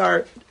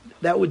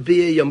that would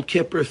be a Yom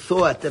Kippur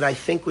thought that I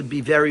think would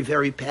be very,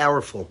 very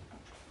powerful.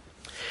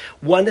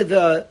 One of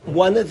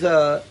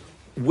the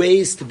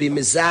ways to be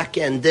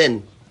mizak and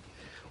din,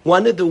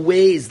 one of the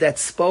ways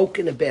that's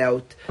spoken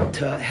about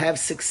to have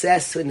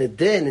success in a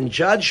din, in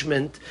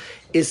judgment,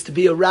 is to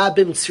be a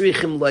Rabbim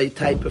Tzrichim Loi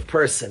type of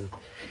person,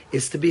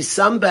 is to be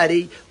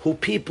somebody who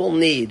people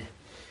need.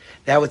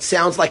 Now it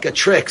sounds like a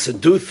trick, so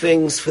do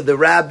things for the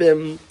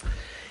Rabbim.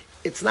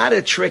 It's not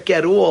a trick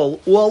at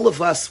all. All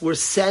of us were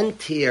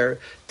sent here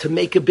to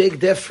make a big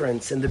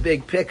difference in the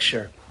big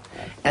picture.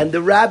 And the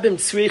Rabbim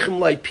Tzrichim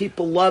Loi,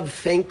 people love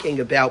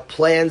thinking about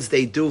plans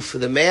they do for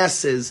the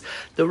masses.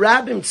 The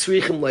Rabbim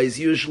Tzrichim Loi is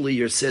usually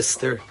your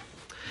sister.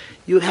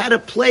 You had a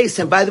place,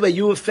 and by the way,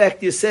 you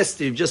affect your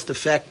sister, you've just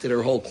affected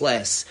her whole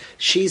class.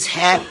 She's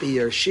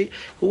happier.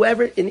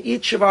 Whoever, in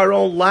each of our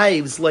own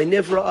lives,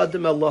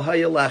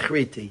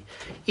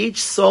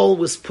 each soul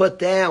was put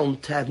down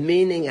to have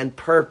meaning and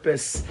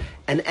purpose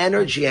and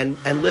energy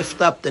and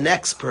lift up the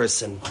next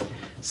person.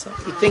 So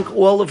I think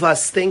all of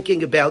us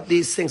thinking about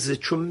these things is a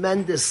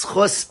tremendous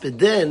chus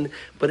b'din,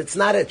 but it's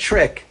not a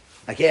trick.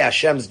 Like, hey,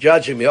 Hashem's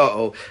judging me,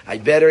 I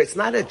better. It's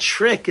not a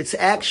trick. It's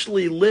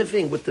actually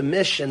living with the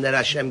mission that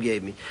Hashem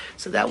gave me.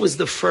 So that was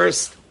the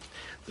first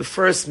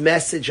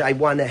message I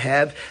want to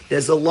have.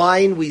 There's a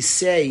line we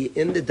say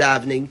in the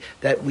davening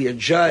that we are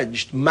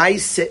judged.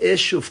 Maise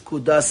ish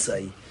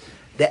ufkudasai.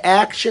 The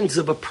actions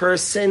of a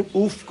person,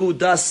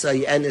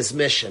 ufkudasai, and his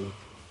mission.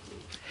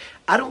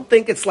 I don't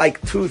think it's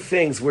like two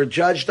things. We're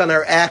judged on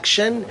our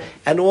action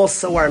and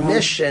also our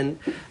mission.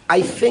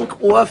 I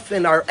think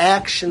often our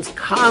actions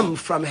come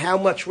from how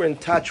much we're in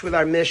touch with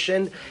our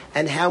mission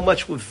and how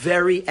much we're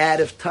very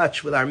out of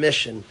touch with our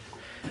mission.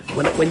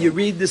 When you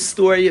read the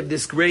story of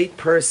this great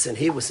person,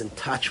 he was in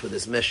touch with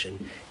his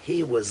mission.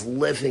 He was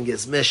living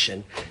his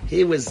mission.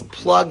 He was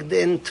plugged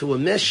into a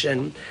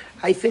mission.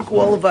 I think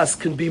all of us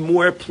can be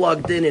more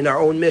plugged in our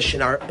own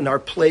mission, in our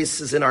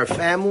places in our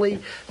family,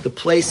 the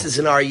places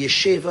in our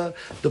yeshiva,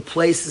 the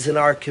places in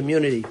our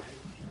community.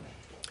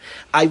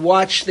 I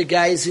watch the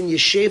guys in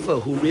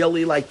yeshiva who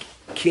really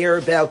care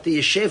about the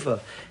yeshiva,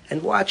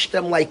 and watch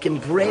them like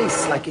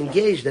embrace, like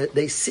engage.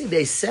 They see,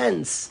 they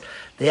sense,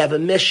 they have a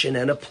mission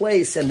and a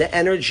place, and the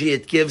energy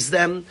it gives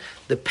them,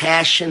 the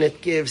passion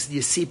it gives.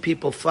 You see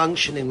people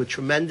functioning with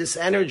tremendous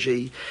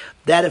energy.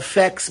 That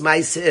affects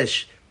Ma'aseh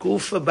Ish.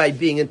 Gufa, by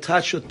being in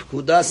touch with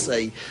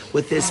Pekudasai,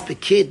 with his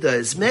Pekida,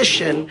 his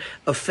mission,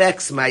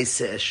 affects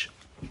Ma'aseh Ish.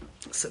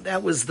 So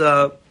that was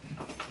the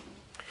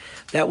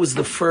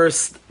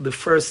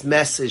first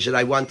message that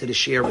I wanted to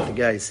share with the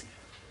guys.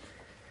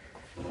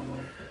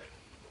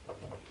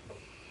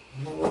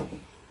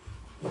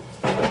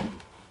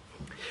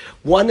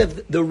 One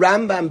of the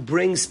Rambam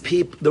brings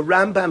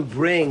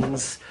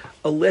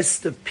a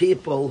list of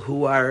people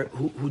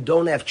who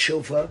don't have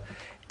tshuva,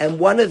 and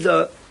one of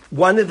the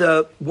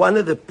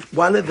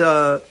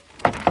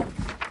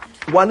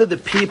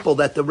people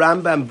that the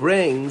Rambam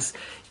brings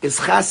is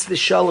chas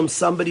v'shalom,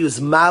 somebody who's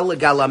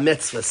malag ala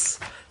mitzvahs,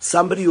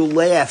 somebody who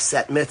laughs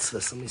at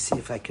mitzvahs. Let me see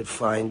if I could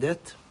find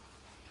it.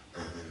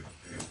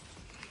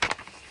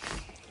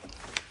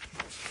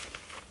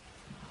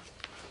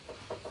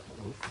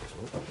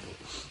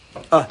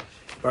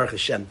 Baruch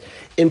Hashem.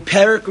 In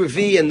Perek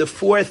Revi, in the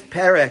fourth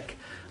Perek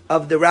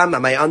of the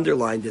Rambam, I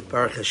underlined it,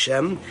 Baruch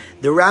Hashem,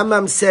 the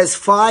Rambam says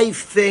 5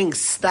 things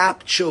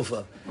stop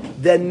tshuva.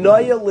 The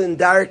noyel in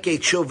darkei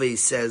tshuva, he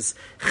says,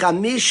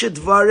 chamisha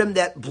dvarim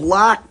that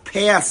block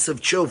paths of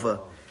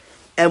tshuva.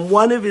 And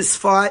one of his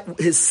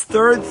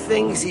third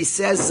things, he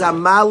says,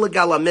 zamalag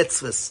ala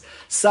mitzvahs,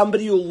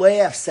 somebody who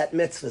laughs at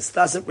mitzvahs,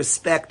 doesn't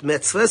respect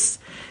mitzvahs.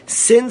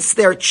 Since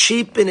they're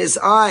cheap in his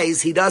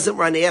eyes, he doesn't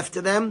run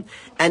after them,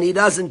 and he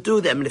doesn't do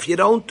them. And if you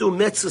don't do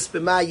mitzvahs,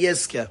 b'ma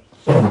yizka.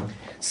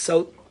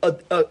 So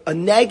a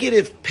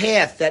negative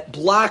path that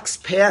blocks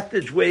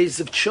passageways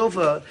of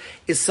tshuva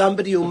is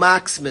somebody who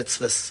mocks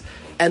mitzvahs.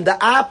 And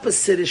the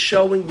opposite is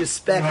showing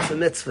respect for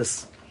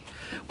mitzvahs.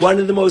 One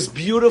of the most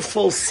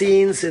beautiful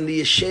scenes in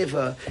the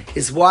yeshiva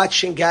is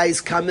watching guys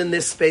come in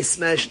this space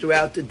mesh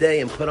throughout the day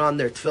and put on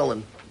their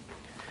tefillin.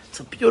 It's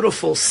a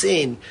beautiful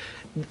scene.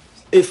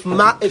 If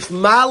laughing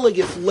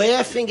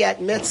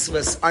at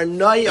mitzvahs are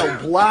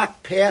noyel,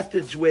 block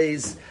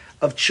passageways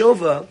of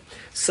tshuva,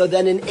 so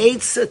then an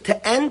eitzah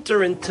to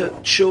enter into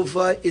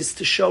tshuva is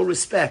to show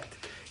respect,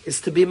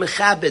 is to be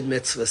mechabed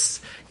mitzvahs,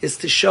 is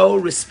to show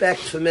respect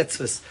for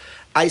mitzvahs.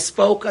 I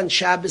spoke on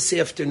Shabbos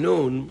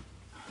afternoon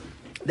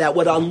that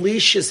what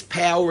unleashes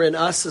power in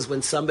us is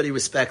when somebody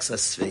respects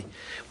us.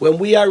 When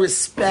we are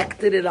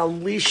respected, it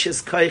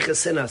unleashes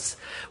koiches in us.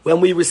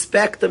 When we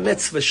respect the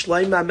mitzvah,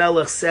 Shlomo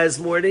HaMelech says,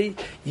 Morty,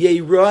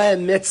 Yeroeh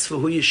mitzvah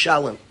hu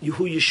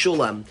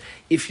yishulam.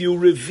 If you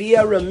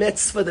revere a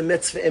mitzvah, the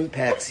mitzvah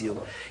impacts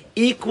you.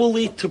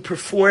 Equally to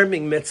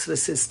performing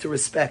mitzvahs is to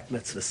respect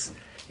mitzvahs.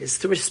 Is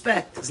to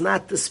respect. It's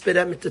not to spit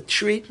at, to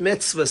treat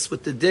mitzvahs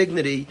with the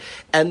dignity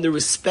and the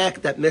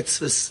respect that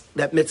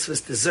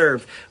mitzvahs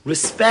deserve.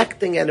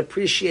 Respecting and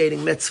appreciating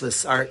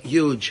mitzvahs are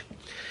huge.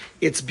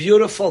 It's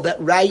beautiful that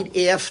right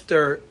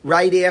after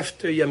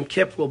Yom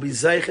Kippur will be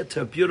Zeicha to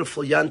a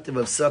beautiful Yantiv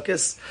of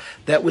Sukkot.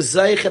 That was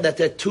Zeicha that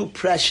there are 2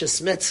 precious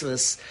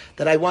mitzvahs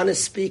that I want to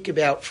speak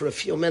about for a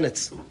few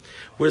minutes.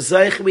 Where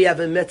Zeicha we have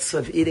a mitzvah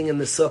of eating in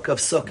the Sukkah of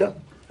Sukkah.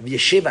 Of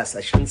yeshivas,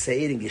 I shouldn't say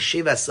eating,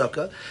 yeshiva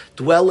sukkah,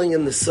 dwelling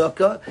in the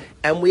sukkah,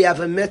 and we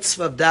have a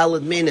mitzvah of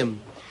daled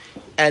minim.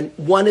 And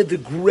one of the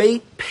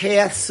great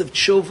paths of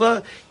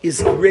tshuva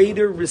is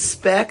greater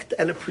respect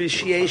and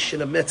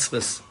appreciation of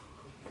mitzvahs.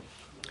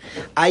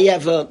 I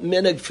have a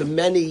minhag for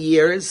many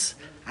years.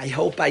 I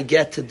hope I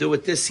get to do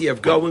it this year,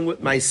 of going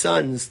with my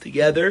sons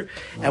together,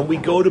 and we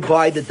go to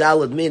buy the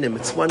daled minim.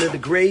 It's one of the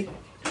great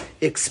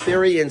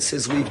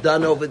experiences we've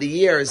done over the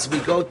years. We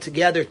go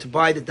together to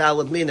buy the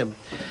daled minim.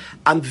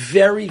 I'm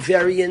very,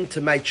 very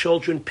into my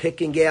children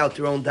picking out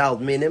their own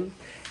daled minim,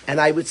 and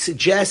I would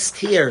suggest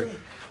here,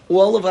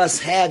 all of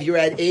us you're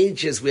at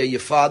ages where your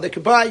father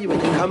could buy you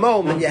when you come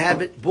home and you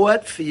have it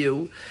bought for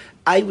you.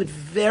 I would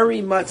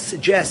very much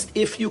suggest,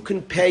 if you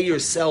can pay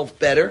yourself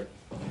better.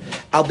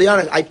 I'll be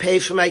honest, I pay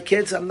for my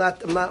kids. I'm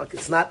not,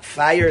 it's not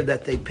fire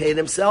that they pay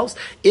themselves.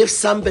 If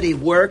somebody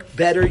worked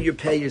better, you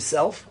pay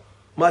yourself.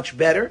 Much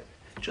better.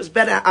 Just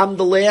better. I'm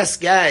the last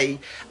guy.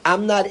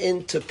 I'm not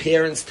into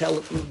parents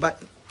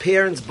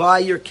parents buy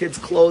your kids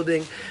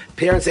clothing.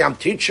 Parents say, I'm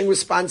teaching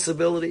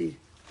responsibility.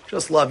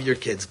 Just love your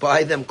kids.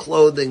 Buy them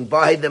clothing,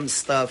 buy them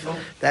stuff.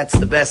 That's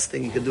the best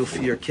thing you can do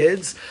for your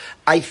kids.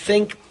 I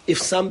think if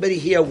somebody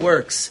here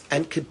works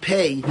and could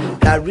pay,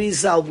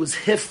 Arizal was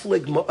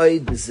hiflig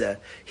ma'od b'zeh.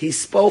 He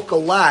spoke a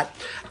lot.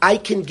 I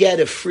can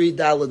get a free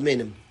daled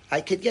minim.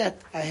 I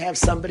have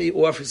somebody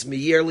who offers me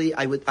yearly.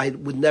 I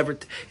would never,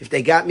 if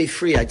they got me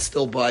free, I'd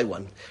still buy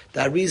one. The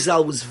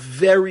Arizal was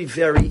very,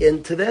 very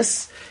into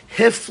this.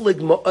 Hiflig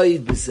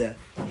ma'od b'zeh.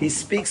 He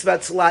speaks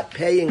about salat,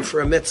 paying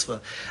for a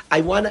mitzvah. I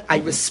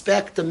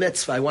respect the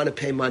mitzvah. I want to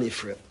pay money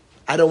for it.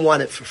 I don't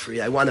want it for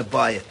free. I want to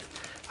buy it.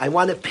 I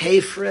want to pay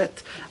for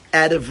it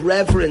out of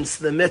reverence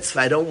to the mitzvah.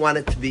 I don't want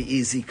it to be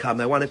easy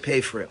come. I want to pay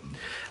for it.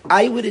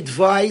 I would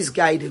advise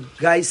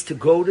guys to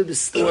go to the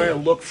store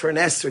and look for an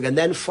esrog and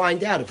then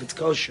find out if it's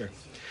kosher.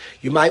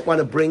 You might want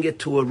to bring it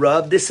to a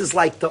Rav. This is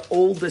like the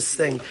oldest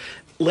thing.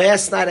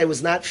 Last night I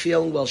was not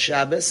feeling well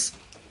Shabbos,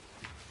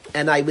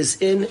 and I was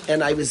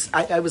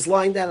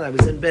lying down and I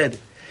was in bed,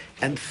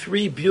 and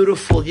 3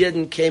 beautiful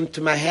Yidden came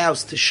to my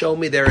house to show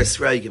me their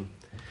Esrogim.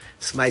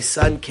 So my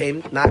son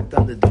came, knocked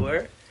on the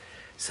door.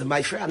 So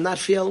my friend, I'm not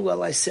feeling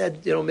well. I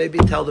said, maybe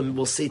tell them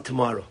we'll see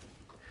tomorrow.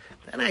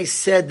 Then I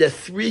said, there are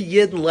 3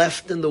 Yidden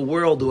left in the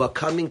world who are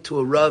coming to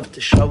a Rav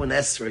to show an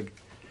Esrog.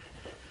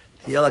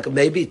 You're like,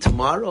 maybe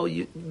tomorrow?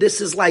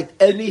 This is like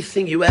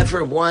anything you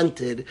ever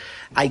wanted.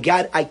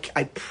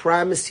 I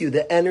promise you,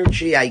 the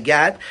energy I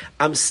got,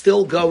 I'm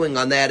still going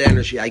on that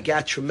energy. I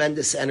got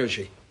tremendous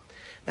energy.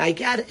 I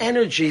got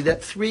energy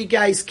that 3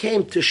 guys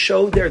came to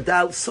show their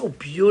doubt. So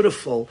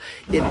beautiful.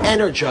 It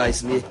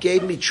energized me. It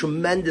gave me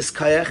tremendous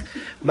kayach.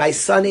 My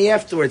son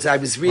afterwards, I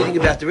was reading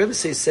about the Rabbi,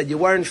 he said, you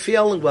weren't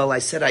feeling well. I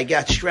said, I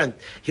got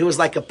strength. He was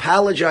like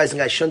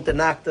apologizing. I shouldn't have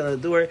knocked on the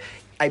door.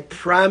 I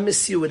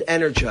promise you it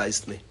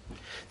energized me.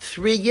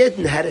 3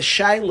 Yidden had a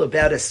shaila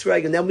about a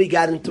esrog, and then we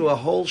got into a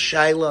whole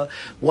shaila.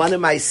 One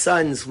of my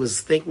sons was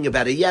thinking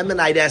about a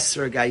Yemenite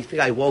esrog. I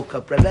think I woke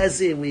up Rabbi,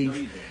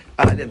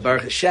 and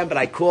Baruch Hashem, but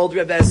I called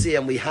Rabbi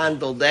and we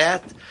handled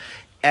that.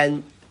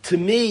 And to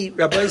me,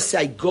 Rabbi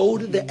said, I go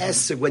to the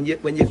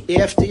esrog when you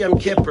after Yom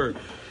Kippur,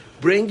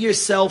 bring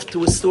yourself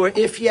to a store.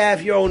 If you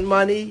have your own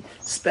money,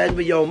 spend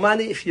with your own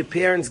money. If your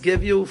parents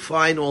give you,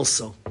 fine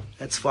also.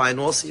 That's fine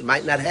also. You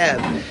might not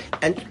have.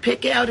 And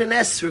pick out an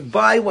esrog,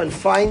 buy one,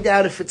 find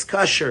out if it's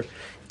kosher.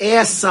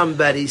 Ask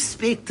somebody,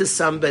 speak to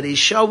somebody,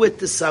 show it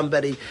to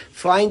somebody,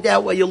 find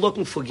out what you're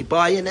looking for. You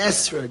buy an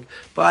esrog,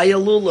 buy a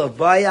lulav,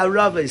 buy a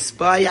ravis,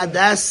 buy a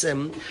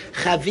dasim,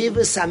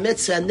 chavivas,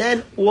 hamitzah, and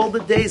then all the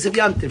days of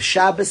Yom Tov.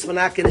 Shabbos, we're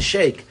not going to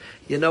shake.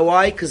 You know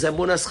why? Because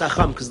Emunas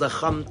Chacham, because the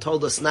Chacham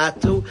told us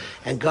not to,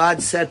 and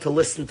God said to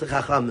listen to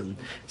Chachamim.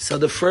 So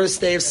the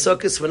first day of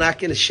Sukkot, we're not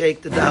going to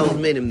shake the Daled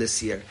Minim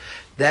this year.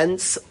 Then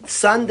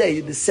Sunday,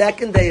 the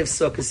second day of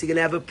Sukkot, you're going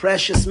to have a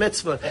precious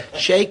mitzvah.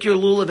 Shake your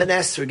lulav and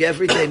esrog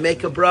every day.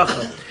 Make a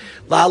bracha.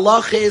 The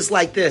halacha is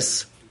like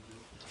this.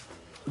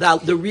 Now,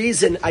 the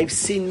reason I've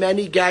seen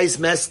many guys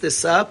mess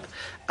this up,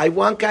 I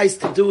want guys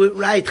to do it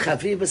right.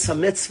 Chavivas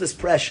ha-mitzvah is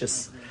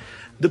precious.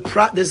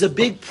 There's a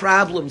big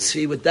problem,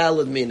 Tzvi, with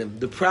Daled Minim.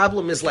 The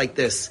problem is like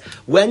this.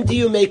 When do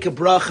you make a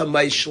bracha,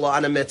 Maishla,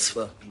 on a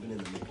mitzvah?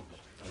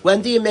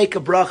 When do you make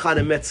a bracha on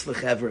a mitzvah,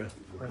 Chevra?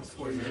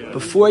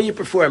 Before you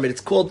perform it.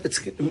 It's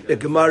a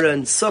Gemara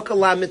and Sukkah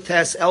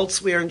Lamites,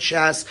 elsewhere in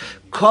Shas.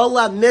 Kol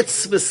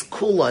ha-mitzvahs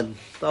kulan,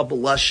 double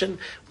lashon.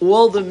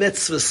 All the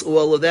mitzvahs,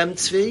 all of them,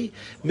 Tzvi.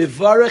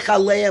 Mivarech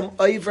aleim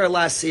oiver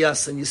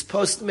lasiyas. And you're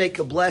supposed to make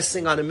a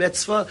blessing on a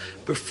mitzvah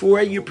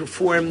before you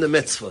perform the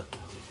mitzvah.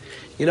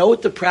 You know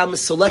what the problem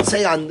is? So let's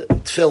say on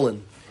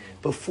tefillin,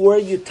 before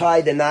you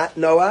tie the knot,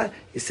 Noah,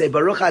 you say,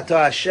 Baruch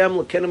atah Hashem,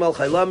 l'kenim el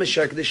chaylam,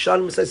 esher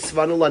kedishanim, says,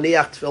 tzvanu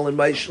laniach tefillin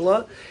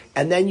ma'ishla,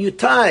 and then you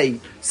tie.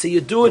 So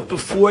you do it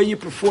before you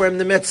perform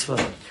the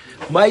mitzvah.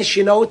 Maish,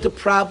 you know what the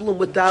problem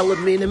with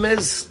Daled Minim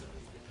is?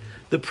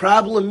 The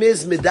problem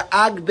is,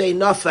 mida'ag bei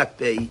nafak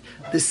bei.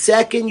 The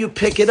second you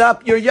pick it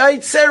up, you're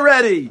yaitze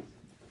ready.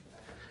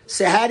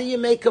 So how do you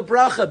make a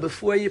bracha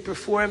before you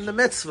perform the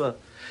mitzvah?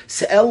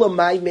 So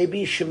Elamai, maybe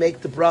you should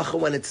make the bracha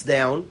when it's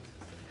down.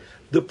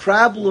 The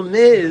problem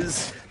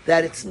is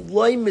that it's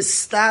loy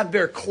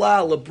mistaber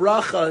klal. A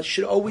bracha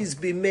should always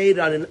be made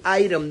on an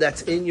item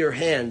that's in your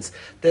hands.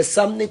 There's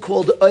something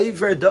called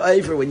over the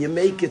over. When you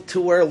make it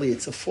too early,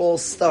 it's a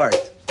false start.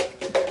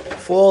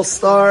 False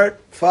start,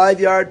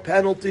 5-yard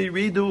penalty,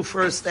 redo,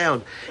 first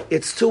down.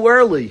 It's too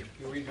early.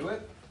 Can we do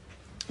it?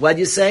 What'd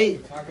you say?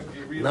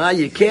 No,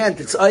 you can't.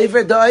 It's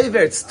over the over.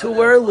 It's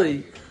too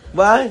early.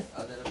 What?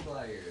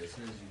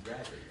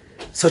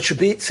 So it should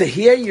be, so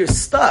here you're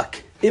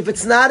stuck. If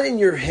it's not in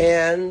your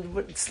hand,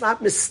 it's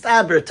not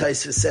mistaber,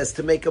 Taisa says,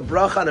 to make a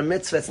bracha on a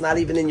mitzvah, it's not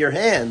even in your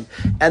hand.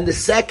 And the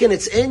second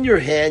it's in your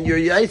hand, you're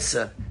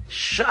yaitza.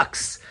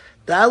 Shucks.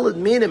 Daled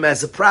Minim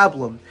has a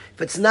problem.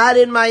 If it's not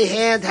in my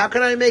hand, how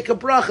can I make a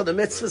bracha? The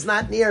mitzvah's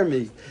not near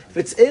me. If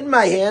it's in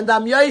my hand,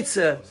 I'm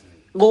yaitza.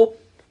 Well,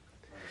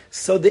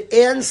 so the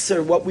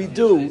answer, what we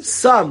do,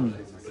 some.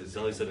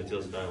 Zelly said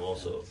until time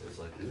also. It's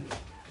like you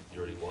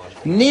already washed.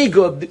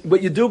 Nigub,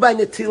 what you do by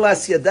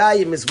Netilas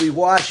Yadayim is we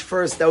wash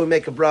first, then we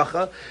make a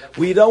bracha.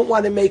 We don't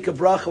want to make a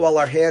bracha while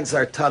our hands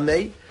are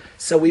tamei.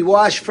 So we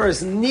wash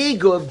first.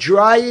 Nigub,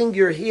 drying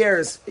your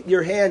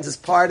hands is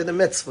part of the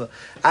mitzvah.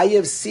 I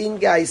have seen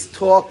guys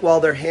talk while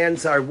their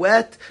hands are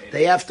wet.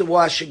 They have to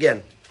wash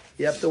again.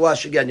 You have to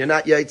wash again. You're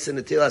not yaitz in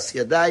the tilas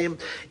yadayim.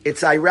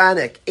 It's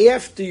ironic.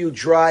 After you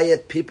dry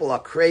it, people are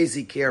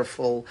crazy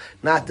careful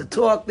not to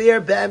talk.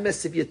 There,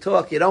 be'emes, if you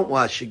talk, you don't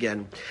wash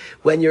again.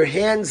 When your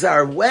hands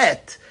are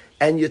wet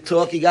and you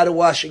talk, you got to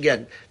wash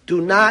again. Do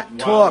not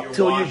talk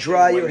till you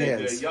dry your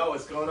hands. Yo,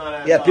 what's going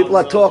on? Yeah, people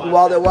are talking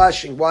while they're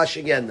washing. Wash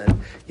again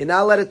then. You're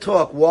not allowed to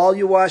talk while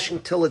you're washing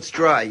till it's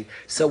dry.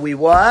 So we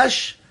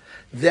wash,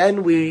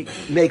 then we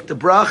make the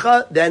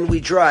bracha, then we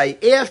dry.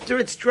 After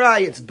it's dry,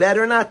 it's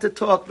better not to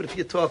talk, but if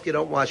you talk, you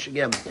don't wash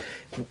again.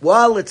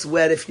 While it's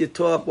wet, if you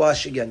talk,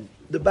 wash again.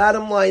 The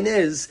bottom line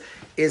is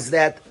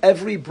that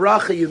every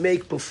bracha you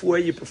make before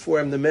you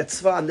perform the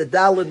mitzvah, on the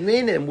daled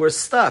minim, we're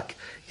stuck.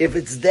 If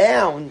it's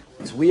down,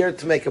 it's weird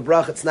to make a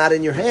bracha. It's not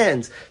in your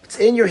hands. If it's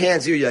in your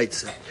hands, you're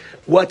yaitze.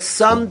 What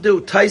some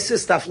do,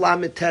 Taisis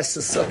Taflamit Tessa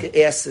Sukkah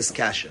asks this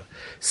kasha.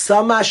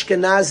 Some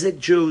Ashkenazic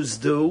Jews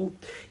do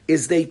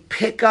is they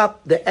pick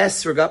up the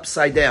esrog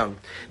upside down.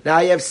 Now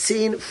I have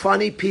seen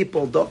funny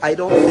people. They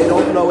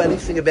don't know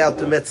anything about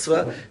the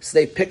mitzvah, so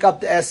they pick up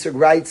the esrog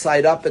right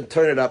side up and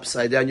turn it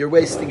upside down. You're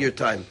wasting your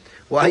time.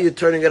 Why are you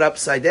turning it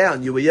upside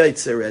down? You were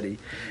yaitze already.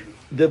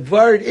 The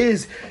word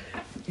is,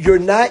 you're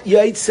not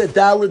yaitze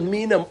daled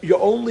minam.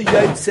 You're only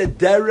yaitze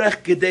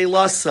derech gedei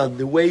lasan,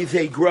 the way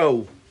they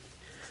grow.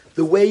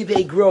 The way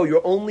they grow.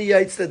 You're only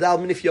yaitze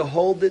daled minam if you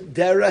hold it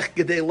derech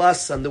gedei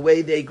lasan, the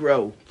way they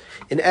grow.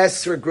 In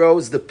Esther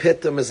grows, the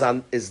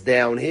pitum is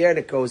down here, and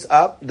it goes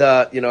up.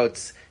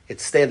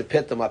 It's the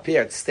pitum up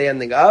here. It's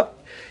standing up.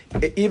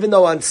 Even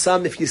though on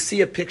some, if you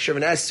see a picture of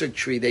an Esther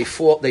tree,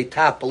 they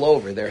topple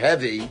over. They're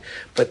heavy,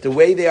 but the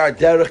way they are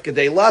derech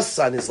gedei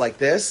lasan is like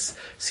this.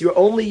 So you're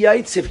only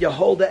yaitz if you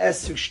hold the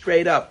Esther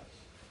straight up.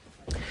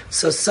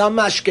 So some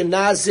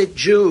Ashkenazic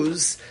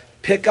Jews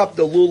pick up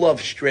the lulav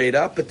straight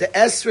up, but the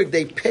esrog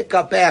they pick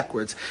up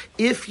backwards.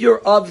 If you're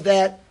of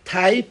that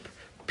type,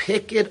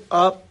 pick it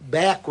up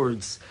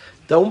backwards.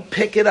 Don't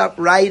pick it up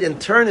right and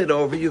turn it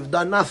over. You've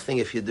done nothing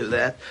if you do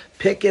that.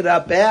 Pick it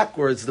up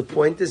backwards. The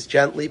point is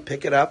gently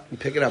pick it up and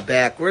pick it up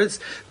backwards.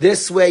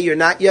 This way you're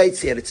not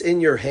yaitz yet. It's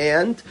in your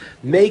hand.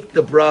 Make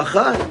the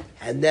bracha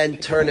and then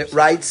turn it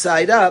right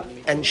side up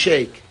and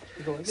shake.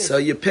 So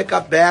you pick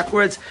up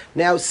backwards.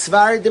 Now,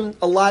 Svardim,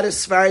 a lot of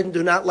Svardim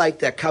do not like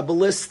that.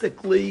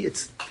 Kabbalistically,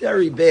 it's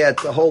very bad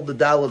to hold the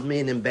daled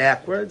minim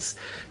backwards.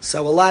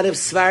 So a lot of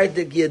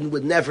Svardim Yidden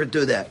would never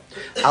do that.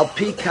 Al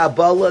pi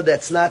Kabbalah,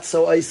 that's not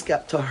so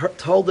oiska. To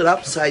hold it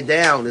upside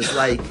down is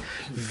like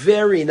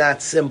very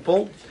not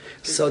simple.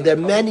 So there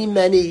are many,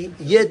 many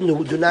Yidden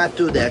who do not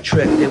do that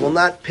trick. They will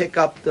not pick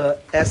up the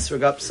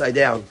esrog upside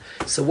down.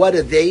 So what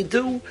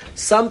do?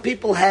 Some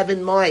people have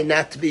in mind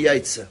not to be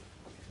yaitze.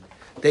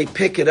 They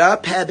pick it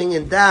up, having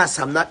in das,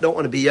 don't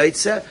want to be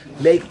yaitze,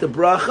 make the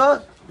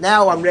bracha,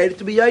 now I'm ready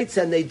to be yaitze,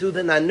 and they do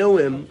the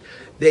nanuim.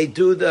 They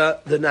do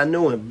the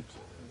nanuim.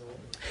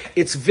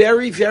 It's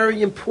very,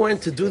 very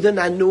important to do the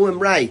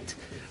nanuim right.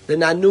 The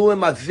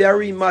nanuim are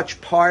very much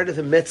part of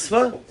the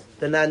mitzvah,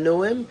 the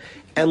nanuim,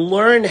 and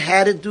learn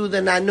how to do the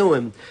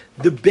nanuim.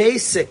 The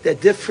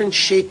different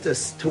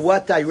shittas, to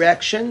what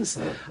directions,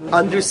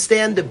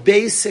 understand the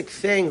basic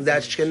thing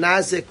that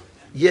Ashkenazic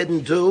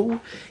Yidden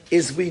do,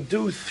 is we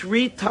do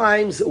 3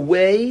 times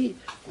away,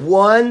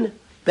 1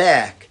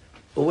 back.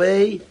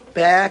 Away,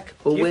 back,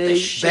 away,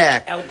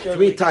 back.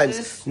 3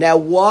 times. Now,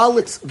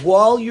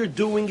 while you're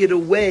doing it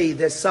away,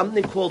 there's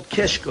something called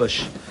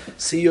kishkush.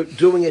 So you're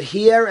doing it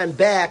here and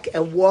back,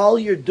 and while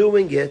you're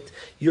doing it,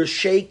 you're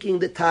shaking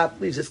the top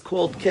leaves. It's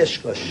called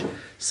kishkush.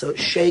 So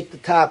shake the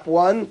top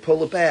 1,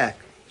 pull it back.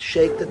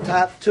 Shake the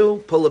top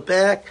 2, pull it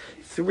back.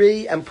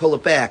 3, and pull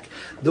it back.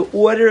 The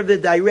order of the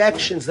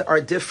directions that are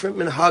different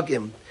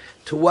minhagim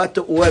to what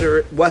the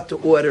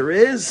order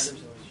is.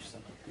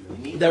 You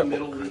need the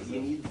middle.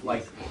 You need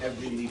like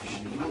every leaf.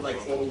 You need like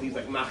all the leaves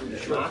like machim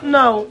d'shmak.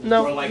 No.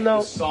 Or like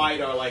the side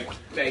are like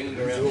banging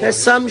around. There's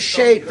some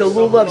shake. The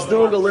lulav's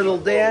doing a little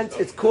dance.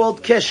 It's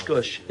called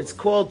kishkush.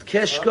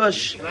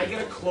 Can I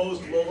get a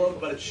closed lulav,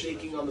 but it's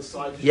shaking on the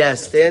side?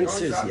 Yes, the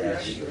answer is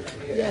yes.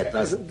 Yeah, it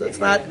doesn't. It's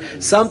not.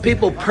 Some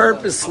people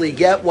purposely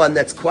get one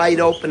that's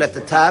quite open at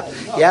the top.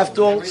 You have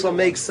to also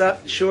make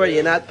sure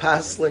you're not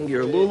passing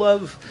your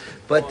lulav,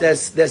 but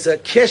there's a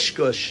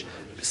kishkush.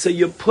 So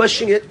you're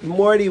pushing it,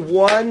 Morty,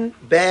 1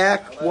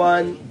 back,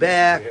 1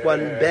 back,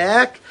 1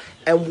 back,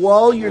 and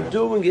while you're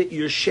doing it,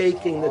 you're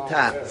shaking the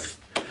top.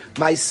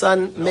 My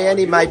son,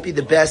 Manny, might be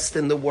the best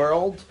in the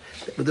world.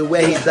 The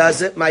way he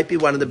does it might be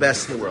one of the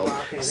best in the world.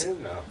 So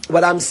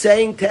what I'm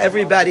saying to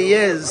everybody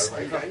is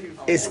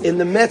in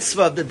the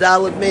mitzvah of the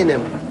daled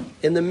minim,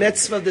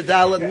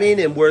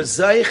 we're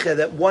zeicha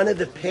that one of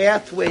the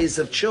pathways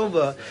of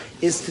tshuva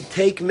is to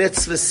take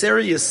mitzvah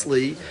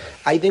seriously.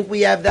 I think we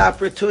have the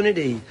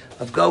opportunity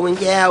of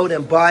going out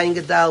and buying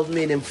a daled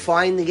minim,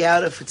 finding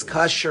out if it's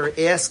kosher,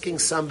 asking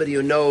somebody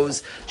who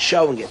knows,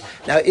 showing it.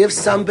 Now, if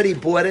somebody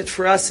bought it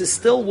for us, it's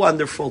still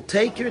wonderful.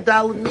 Take your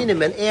daled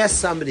minim and ask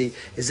somebody,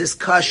 is this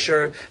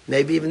kosher?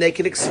 Maybe even they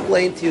can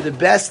explain to you. The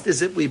best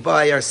is that we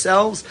buy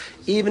ourselves,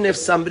 even if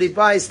somebody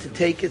buys, to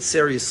take it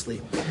seriously.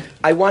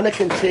 I want to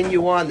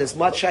continue on. There's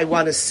much I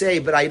want to say,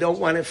 but I don't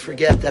want to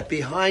forget that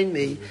behind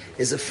me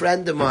is a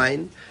friend of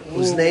mine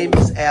whose name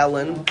is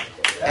Alan.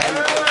 And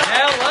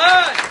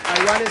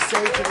I want to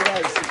say to the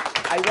guys,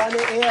 I want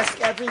to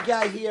ask every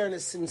guy here in a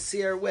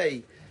sincere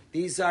way.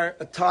 These are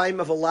a time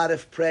of a lot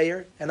of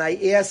prayer, and I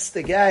ask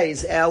the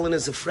guys, Alan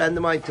is a friend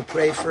of mine, to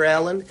pray for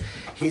Alan.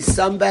 He's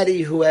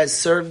somebody who has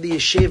served the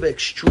yeshiva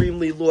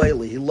extremely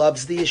loyally. He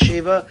loves the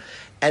yeshiva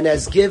and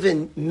has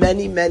given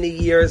many, many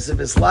years of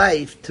his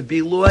life to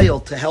be loyal,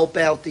 to help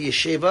out the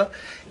yeshiva,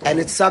 and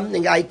it's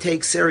something I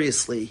take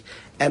seriously.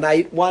 And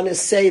I want to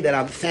say that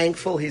I'm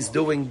thankful he's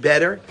doing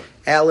better.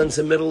 Alan's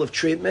in the middle of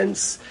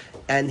treatments,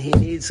 and he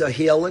needs a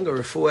healing, or a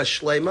refuah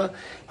shlema.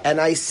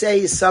 And I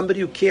say, as somebody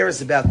who cares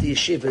about the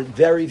yeshiva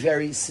very,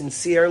 very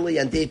sincerely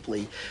and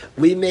deeply,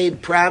 we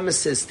made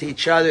promises to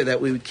each other that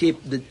we would keep.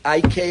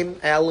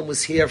 Alan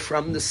was here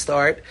from the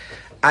start.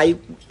 I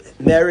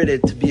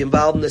merited to be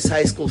involved in this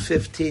high school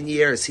 15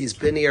 years. He's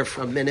been here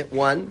from minute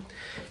one.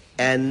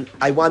 And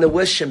I want to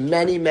wish him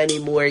many, many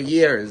more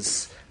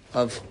years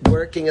of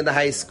working in the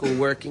high school,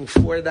 working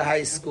for the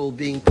high school,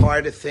 being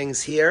part of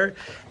things here.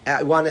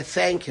 I want to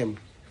thank him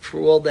for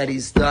all that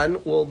he's done,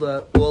 all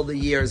the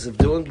years of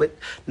doing, but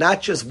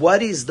not just what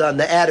he's done,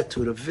 the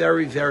attitude, a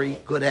very, very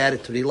good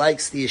attitude. He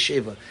likes the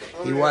yeshiva.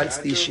 He wants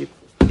the yeshiva.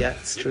 Yeah,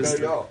 it's true.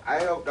 I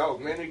helped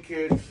out many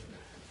kids.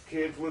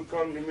 Kids would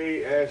come to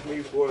me, ask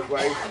me for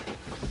advice,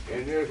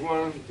 and there's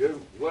one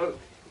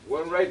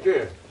right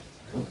there.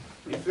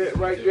 He sitting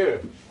right there.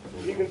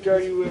 He can tell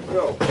you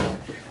himself.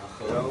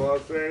 You know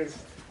what I'm saying?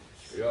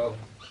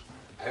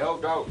 I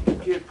helped out.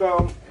 Kids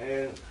come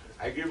and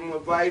I give them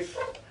advice.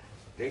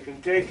 They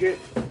can take it.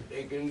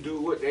 They can do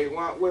what they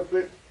want with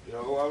it. You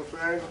know what I'm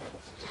saying?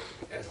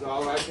 That's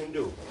all I can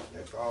do.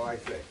 That's all I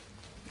say.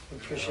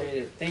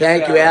 Appreciate it.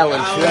 Thank you,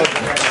 Alan. I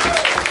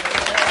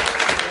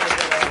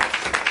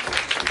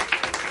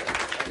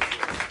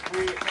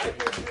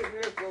can sit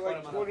here for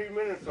like 20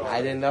 minutes already.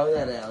 I didn't know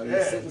that, Alan.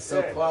 You're sitting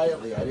so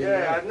quietly. I didn't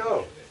know. I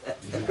know.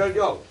 Because,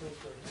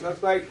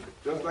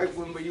 just like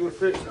when you were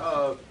sitting,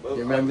 you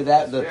remember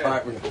that? The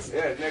apartment.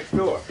 Yeah, next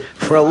door.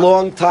 For a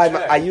long time,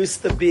 I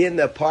used to be in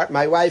the apartment.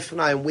 My wife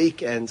and I, on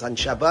weekends, on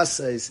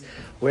Shabbos,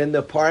 we're in the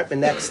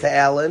apartment next to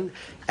Alan,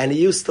 and he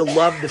used to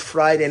love the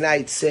Friday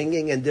night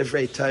singing and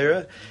Divrei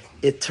Torah.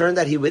 It turned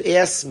out he would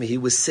ask me. He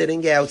was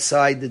sitting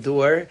outside the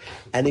door,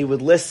 and he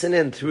would listen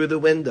in through the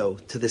window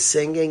to the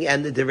singing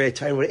and the Divrei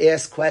Torah. He would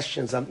ask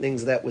questions on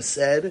things that was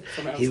said.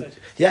 He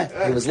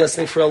was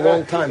listening for a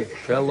long time.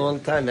 For a long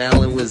time,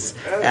 Alan was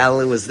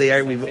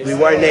there. We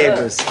were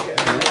neighbors.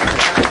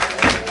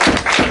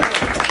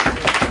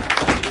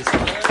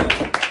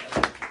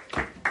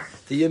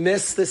 Do you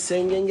miss the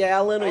singing,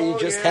 Alan, or are you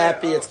just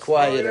happy it's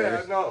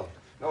quieter?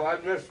 No, I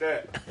missed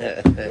that.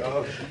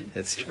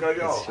 It's true.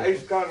 Because, I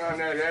used to count on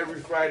that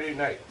every Friday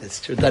night. It's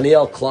true.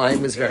 Daniel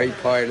Klein was very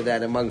part of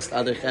that, amongst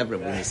other chevra,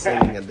 when he's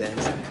singing and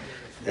dancing.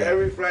 Yeah.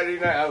 Every Friday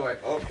night, I was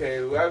like, okay,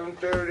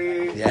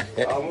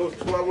 11:30, almost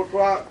 12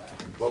 o'clock.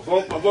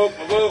 Ba-boom, ba-boom,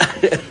 ba-boom.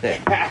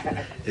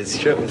 It's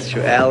true,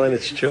 Alan,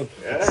 it's true.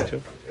 Yeah, it's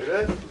true. It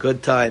is.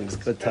 Good times.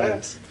 But,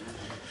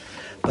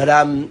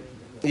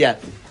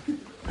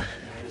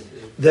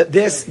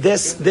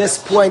 This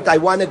point, I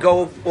want to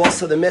go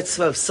also the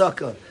mitzvah of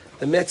sukkah.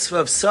 The mitzvah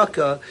of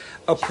sukkah,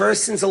 a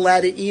person's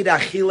allowed to eat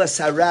achilas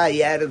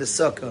harai out of the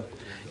sukkah.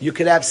 You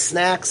could have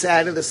snacks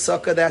out of the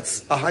sukkah.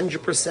 That's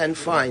 100%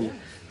 fine.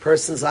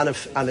 Person's on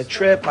a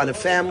trip, on a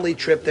family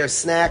trip, there's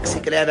snacks he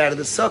could add out of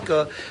the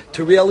sukkah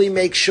to really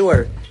make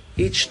sure.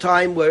 Each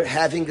time we're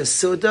having a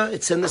suda,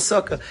 it's in the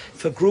sukkah.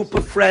 If a group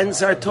of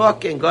friends are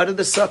talking, go to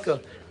the sukkah.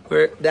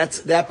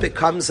 That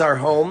becomes our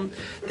home.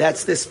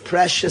 That's this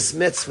precious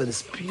mitzvah,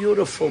 this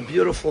beautiful,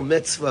 beautiful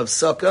mitzvah of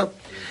sukkah.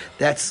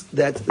 That's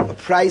a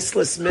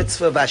priceless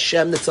mitzvah of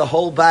Hashem. That's a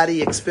whole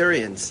body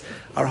experience.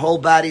 Our whole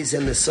body's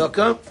in the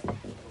sukkah.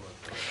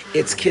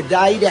 It's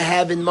kedai to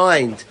have in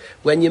mind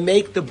when you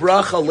make the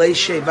bracha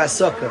leishe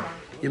basukah.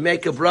 You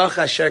make a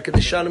bracha asher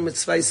kedeshanu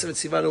mitzvayis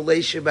v'tzivanu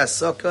leishe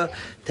basukah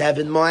to have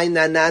in mind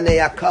nanane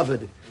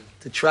hakavod.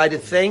 To try to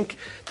think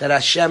that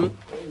Hashem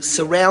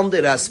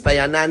surrounded us by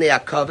Anane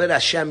HaKavod,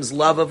 Hashem's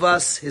love of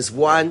us, His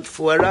want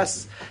for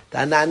us, the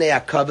Anane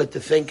HaKavod, to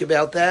think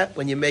about that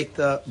when you make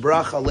the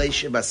bracha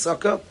leishe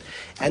basukah,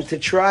 and to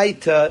try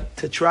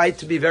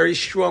to be very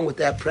strong with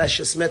that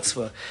precious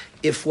mitzvah.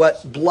 If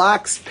what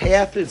blocks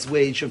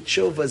pathways of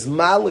tshuva is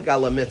malag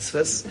ala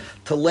mitzvahs,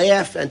 to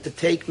laugh and to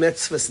take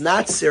mitzvahs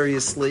not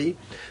seriously,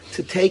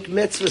 to take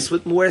mitzvahs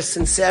with more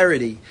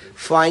sincerity,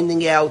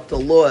 finding out the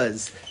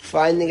laws,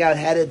 finding out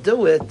how to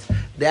do it,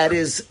 that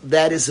is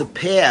a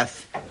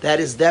path. That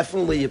is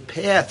definitely a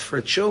path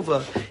for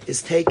tshuva,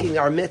 is taking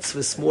our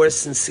mitzvahs more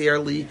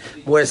sincerely,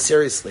 more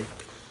seriously.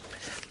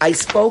 I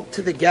spoke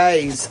to the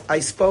guys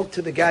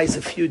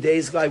a few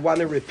days ago. I want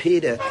to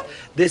repeat it.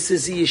 This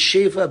is a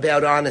yeshiva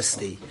about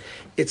honesty.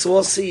 It's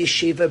also a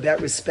yeshiva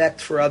about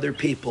respect for other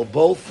people.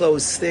 Both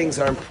those things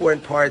are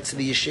important parts of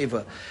the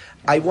yeshiva.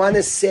 I want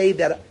to say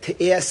that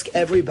to ask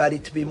everybody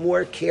to be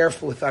more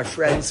careful with our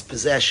friends'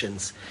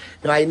 possessions.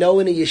 Now, I know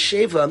in a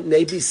yeshiva,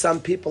 maybe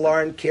some people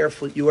aren't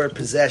careful with your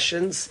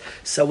possessions,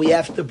 so we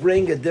have to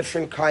bring a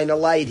different kind of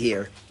light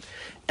here.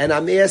 And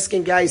I'm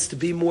asking guys to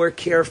be more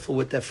careful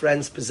with their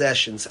friends'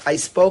 possessions. I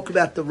spoke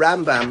about the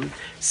Rambam,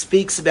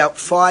 speaks about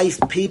 5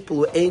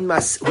 people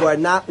who are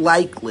not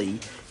likely.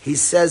 He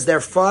says there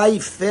are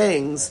 5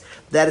 things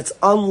that it's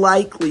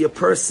unlikely a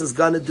person's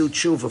going to do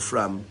tshuva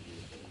from.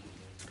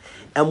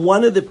 And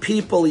one of the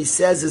people, he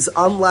says, is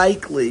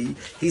unlikely.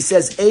 He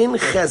says, Ein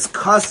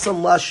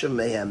chezkasam lashem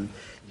mehem.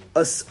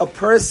 a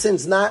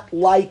person's not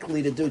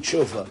likely to do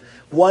tshuva.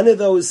 One of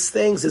those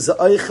things is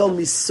oichel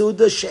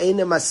misuda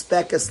she'ena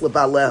maspekes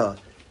lebaleha.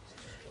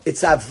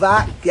 It's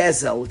avat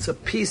gezel. It's a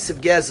piece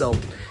of gezel.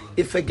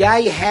 If a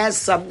guy has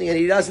something and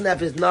he doesn't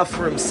have enough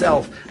for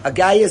himself, a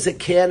guy has a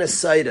can of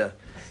cider.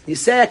 You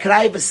say, "Can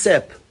I have a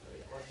sip?"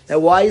 Now,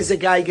 why is a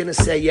guy going to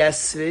say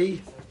yes,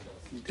 Svi?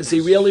 Does he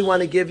really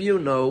want to give you?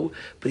 No,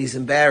 but he's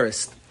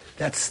embarrassed.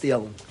 That's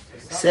stealing.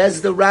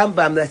 Says the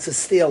Rambam, that's a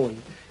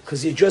stealing,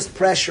 because you're just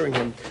pressuring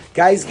him.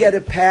 Guys get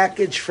a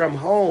package from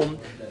home.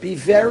 Be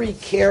very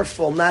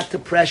careful not to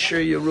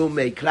pressure your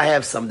roommate. Can I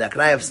have some of that?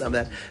 Can I have some of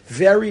that?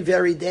 Very,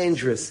 very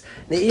dangerous.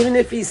 Now, even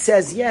if he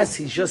says yes,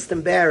 he's just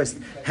embarrassed.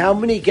 How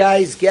many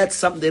guys get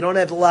something? They don't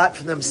have a lot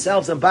for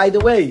themselves. And by the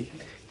way,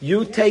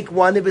 you take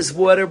one of his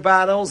water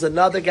bottles,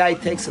 another guy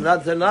takes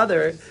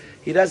another.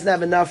 He doesn't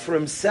have enough for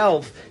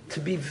himself. To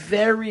be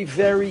very,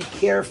 very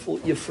careful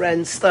with your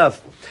friend's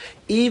stuff.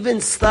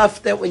 Even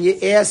stuff that when you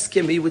ask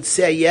him, he would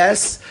say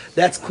yes.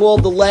 That's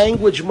called the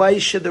language,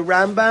 Maisha, the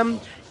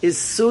Rambam, is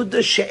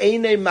Suda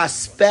she'ene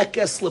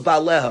maspekes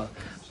lebaleha.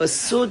 A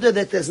Suda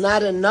that there's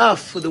not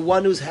enough for the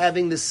one who's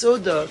having the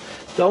Suda.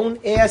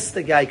 Don't ask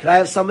the guy, can I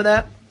have some of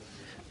that?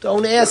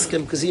 Don't ask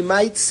him, because he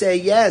might say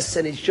yes,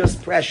 and he's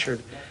just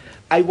pressured.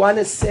 I want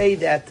to say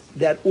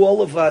that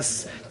all of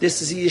us,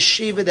 this is a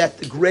yeshiva, that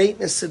the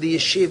greatness of the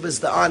yeshiva is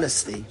the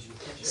honesty.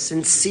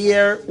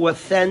 Sincere,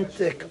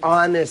 authentic,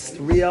 honest,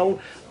 real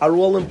are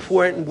all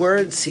important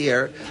words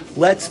here.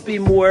 Let's be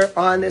more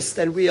honest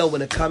and real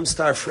when it comes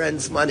to our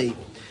friend's money.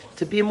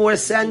 To be more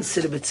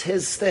sensitive, it's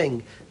his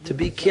thing. To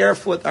be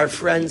careful with our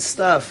friend's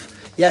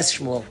stuff. Yes,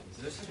 Shmuel?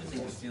 Is there such a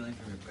thing as stealing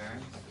from your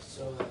parents?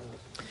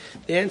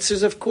 The answer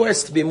is, of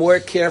course, to be more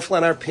careful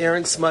on our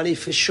parents' money,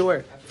 for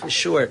sure. For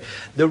sure.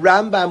 The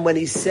Rambam, when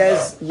he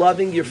says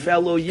loving your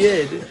fellow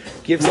Yid,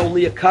 gives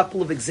only a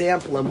couple of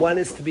examples. And one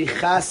is to be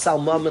chas al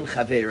mammon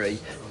chaverei,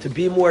 to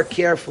be more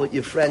careful with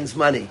your friend's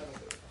money.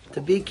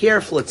 To be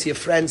careful, it's your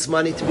friend's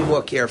money, to be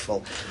more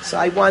careful. So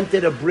I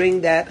wanted to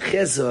bring that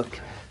chizuk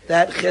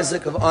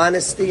of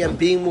honesty and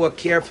being more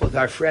careful with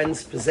our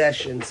friends'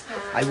 possessions.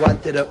 I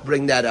wanted to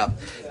bring that up.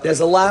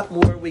 There's a lot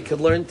more we could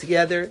learn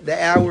together.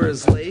 The hour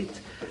is late.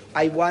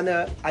 I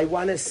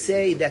wanna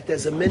say that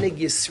there's a minig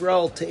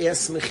Yisrael to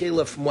ask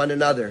mechila from one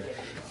another.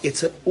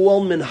 It's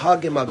all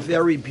minhagim are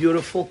very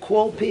beautiful.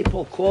 Call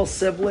people, call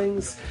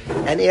siblings,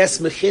 and ask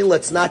mechila.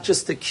 It's not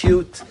just a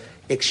cute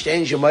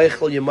exchange,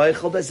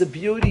 Yemeichel. There's a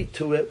beauty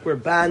to it. We're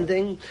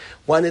bonding.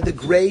 One of the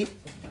great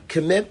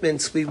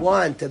commitments we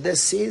want to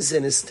this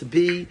season is to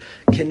be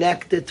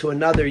connected to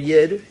another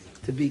Yid,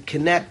 to be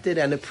connected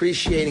and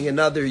appreciating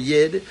another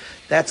Yid.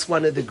 That's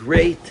one of the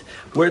great,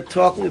 we're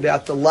talking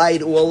about the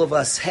light all of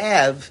us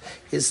have,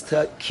 is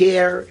to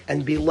care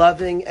and be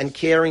loving and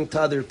caring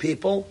to other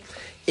people.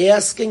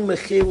 Asking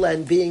mechila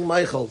and being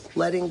meichel,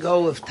 letting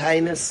go of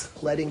tinus,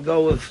 letting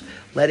go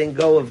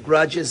of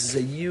grudges is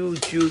a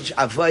huge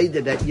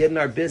avodah that Yidden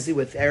are busy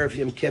with Erev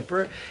Yom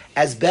Kippur,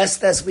 as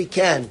best as we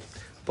can.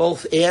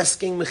 Both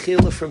asking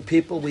mechila from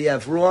people we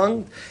have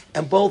wronged,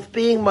 and both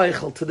being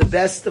meichel to the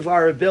best of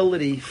our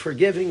ability,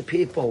 forgiving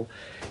people.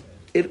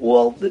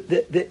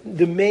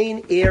 The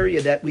main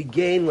area that we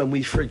gain when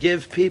we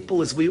forgive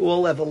people is we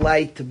all have a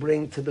light to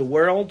bring to the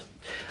world.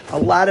 A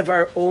lot of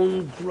our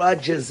own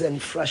grudges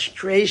and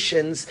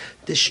frustrations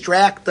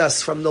distract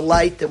us from the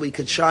light that we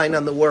could shine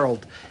on the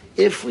world.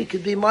 If we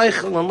could be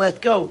meichel and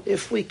let go,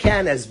 if we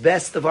can, as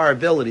best of our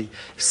ability.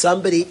 If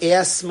somebody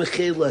asks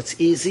mechila,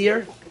 it's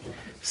easier.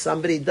 If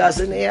somebody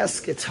doesn't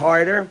ask, it's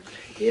harder.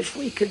 If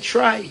we could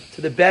try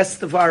to the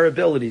best of our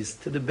abilities,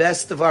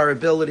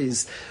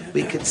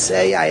 we could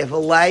say, I have a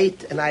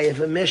light and I have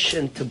a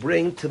mission to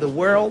bring to the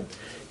world.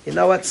 You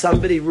know what?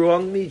 Somebody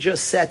wronged me,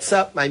 just sets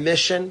up my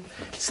mission,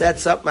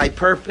 sets up my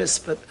purpose,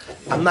 but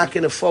I'm not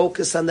going to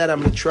focus on that.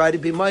 I'm going to try to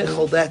be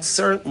meichel. That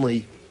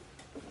certainly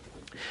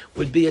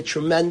would be a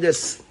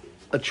tremendous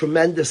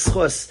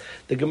chus.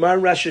 The Gemara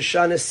in Rosh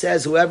Hashanah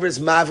says, whoever is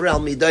mavr al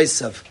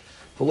midaisav,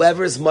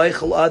 whoever is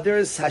meichel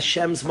others,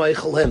 Hashem's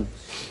meichel him.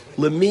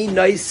 Lemi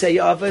noisei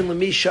oven,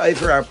 lemi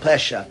shaiver ar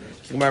pesha.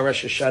 The Gemara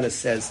Rosh Hashanah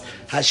says,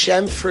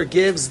 Hashem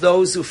forgives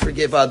those who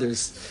forgive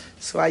others.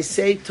 So I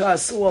say to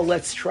us all,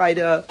 let's try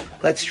to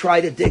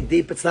dig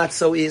deep. It's not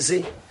so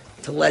easy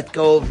to let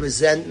go of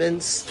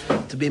resentments,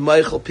 to be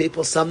meichel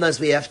people. Sometimes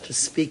we have to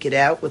speak it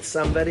out with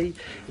somebody.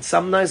 And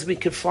sometimes we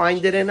could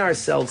find it in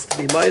ourselves to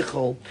be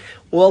meichel.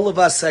 All of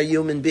us are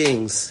human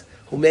beings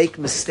who make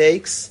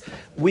mistakes.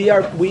 We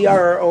are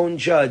our own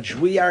judge.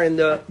 We are in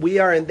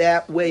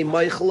that way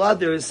meichel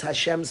others.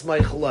 Hashem's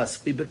meichel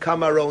us. We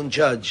become our own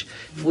judge.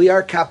 If we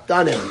are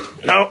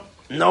kapdanim,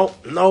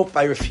 nope,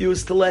 I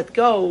refuse to let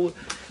go.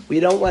 We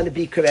don't want to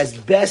be as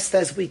best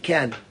as we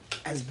can.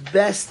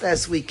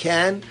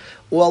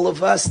 All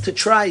of us to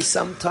try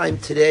sometime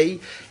today.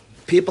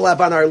 People have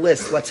on our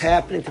list what's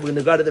happening. We're going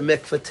to go to the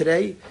mikveh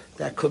today.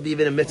 That could be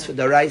even a mitzvah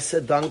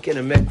daraisa, dunking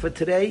a mikveh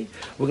today.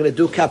 We're going to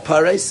do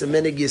kapares, a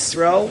minig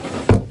Yisrael.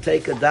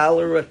 Take $1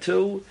 or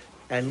 $2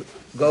 and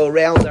go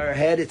around our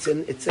head. It's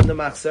in the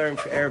Machzorim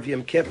for Erev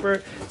Yom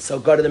Kippur. So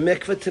go to the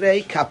mikveh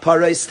today.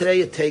 Kaparais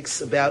today. It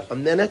takes about a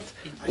minute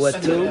or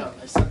two.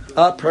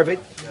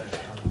 Perfect.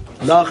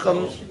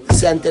 Nachum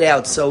sent it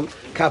out. So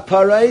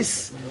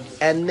kaparais,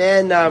 and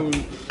then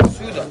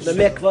the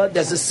mikveh.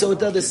 There's a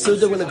suda. The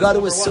suda, when the go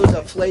to a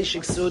suda,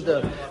 fleshik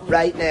suda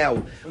right now.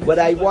 What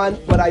I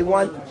want.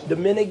 The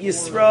minig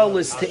Yisrael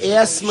is to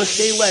ask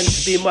Mechila and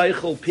to be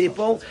Meichel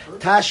people.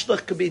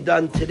 Tashlach could be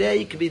done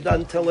today. It could be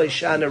done till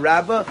Shana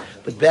Rabbah.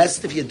 But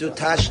best if you do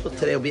Tashlach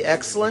today, will be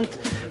excellent.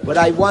 What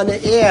I want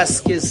to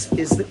ask is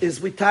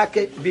we talk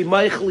be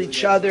Meichel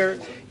each other.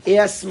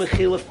 Ask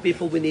Mechila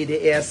people we need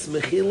to ask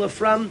Mechila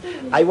from.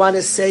 I want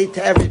to say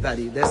to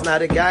everybody, there's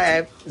not a guy, I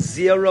have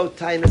zero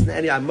time as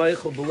any, I'm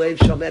Meichel, believe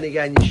Shalom, any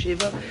guy in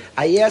yeshiva.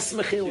 I ask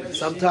Mechila.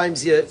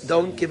 Sometimes you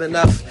don't give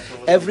enough.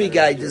 Every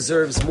guy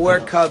deserves more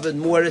cover,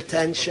 more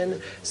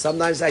attention.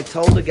 Sometimes I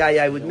told a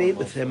guy I would meet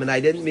with him, and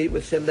I didn't meet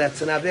with him,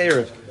 that's an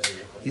Aveira.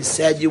 You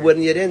said you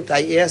wouldn't, you didn't.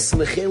 I asked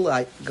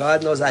Mechila.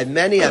 God knows I have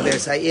many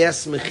Averas. I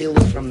asked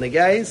Mechila from the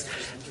guys.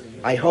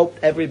 I hope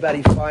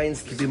everybody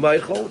finds to be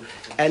Meichel.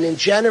 And in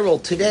general,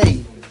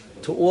 today,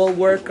 to all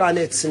work on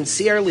it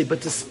sincerely,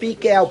 but to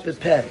speak out,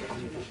 bepeh,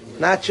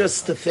 not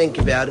just to think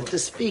about it, to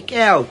speak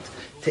out,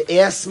 to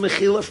ask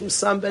Mechila from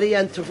somebody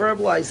and to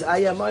verbalize,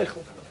 I am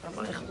Meichel,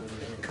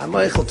 I'm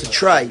Meichel, to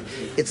try.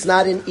 It's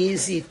not an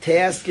easy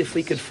task if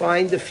we could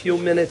find a few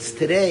minutes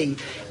today,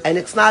 and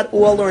it's not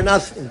all or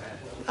nothing.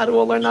 Not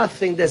all or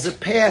nothing. There's a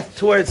path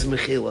towards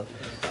Mechila.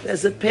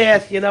 There's a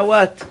path, you know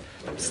what?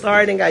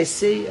 Starting, I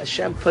see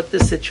Hashem put the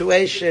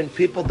situation.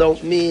 People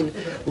don't mean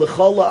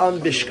l'chola am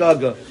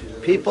bishkaga.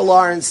 People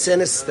aren't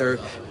sinister.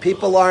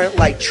 People aren't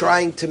like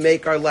trying to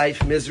make our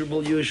life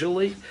miserable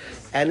usually,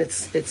 and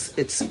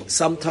it's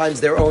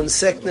sometimes their own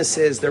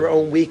sicknesses, their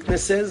own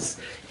weaknesses.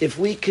 If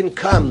we can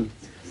come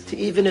to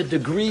even a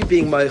degree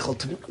being meichel,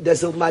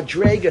 there's a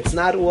madrega. It's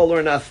not all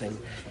or nothing.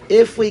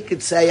 If we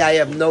could say I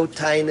have no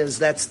tainas,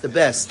 that's the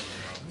best.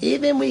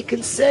 Even we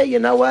can say, you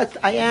know what,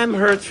 I am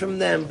hurt from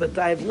them, but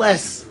I have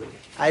less.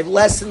 I have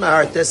less in my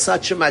heart. There's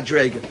such a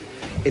madrega.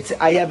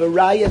 I have a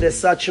raya. There's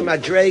such a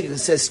madrega that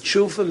says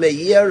tshuva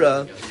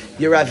meira.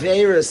 Your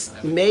averis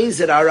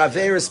mezid. Our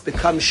averis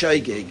become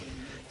shoygig.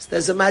 So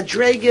there's a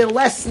madrega in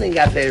lessening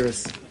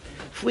averis.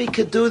 If we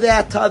could do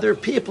that to other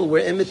people,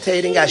 we're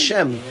imitating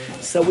Hashem.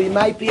 So we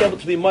might be able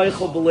to be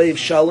meichel b'leiv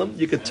shalom.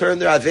 You could turn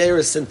their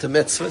averis into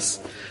mitzvahs.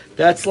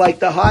 That's like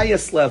the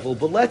highest level.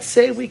 But let's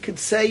say we could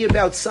say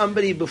about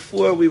somebody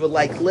before we would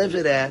like live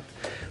it at.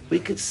 We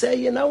could say,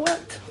 you know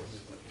what?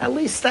 At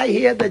least I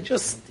hear that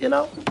just,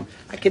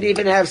 I could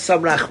even have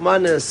some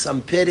rachmanas,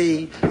 some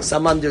pity,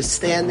 some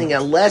understanding,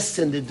 and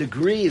lessen the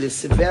degree, the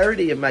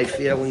severity of my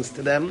feelings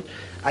to them.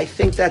 I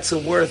think that's a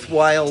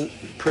worthwhile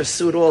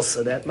pursuit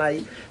also, that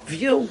my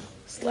view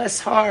is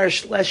less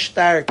harsh, less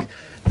stark.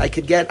 I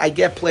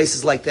get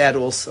places like that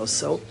also.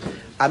 So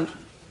I'm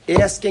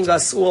asking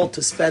us all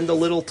to spend a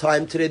little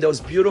time today.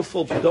 Those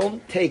beautiful,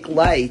 don't take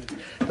light,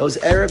 those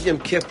Erev Yom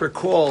Kippur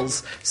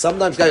calls.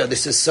 Sometimes guys go,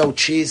 this is so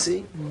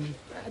cheesy.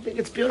 I think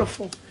it's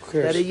beautiful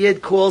that a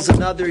Yid calls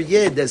another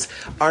Yid.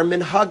 Our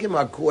minhagim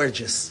are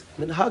gorgeous.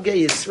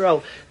 Minhagei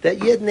Yisrael.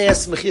 That Yid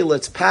Nes Mechila,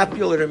 it's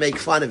popular to make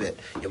fun of it.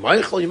 You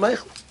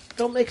Meichel.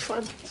 Don't make fun.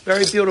 It's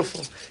very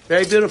beautiful.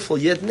 Very beautiful.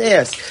 Yid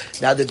Nes.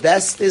 Now the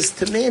best is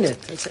to mean it.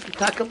 I say,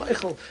 Taka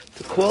Meichel.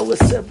 To call the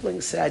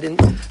siblings. Say,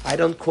 I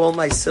don't call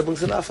my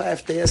siblings enough. I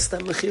have to ask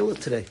them Mechila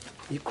today.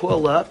 You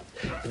call up,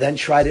 then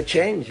try to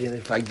change. And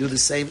if I do the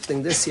same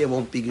thing this year, it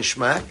won't be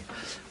Geshmak.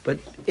 But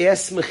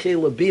ask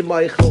Mechila, be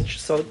Meichel,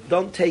 so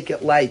don't take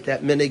it light,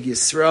 that minig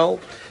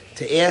Yisrael,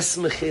 to ask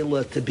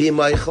Mechila to be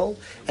Meichel,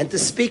 and to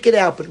speak it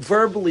out, but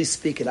verbally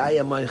speak it. I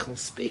am Meichel,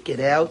 speak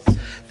it out.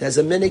 There's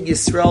a minig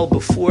Yisrael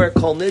before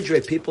Kol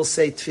Nidre, people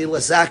say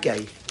Tefillah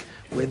Zakai,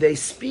 where they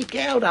speak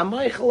out, I'm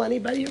Meichel,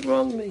 anybody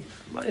wronged me?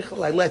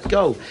 Meichel, I let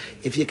go.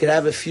 If you could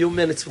have a few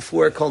minutes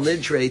before Kol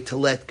Nidre to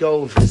let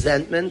go of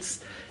resentments,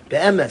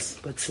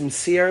 be'emes, but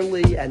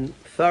sincerely and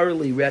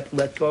thoroughly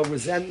let go of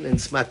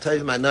resentments,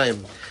 matayv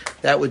manayim.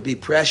 That would be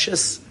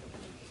precious.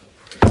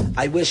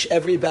 I wish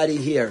everybody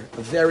here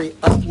a very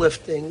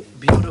uplifting,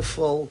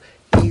 beautiful,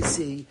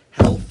 easy,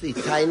 healthy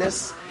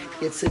kindness.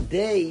 It's a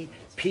day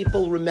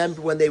people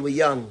remember when they were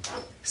young.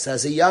 So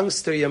as a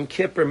youngster, Yom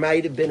Kippur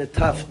might have been a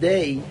tough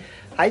day.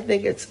 I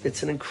think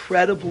it's an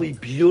incredibly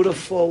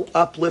beautiful,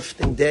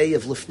 uplifting day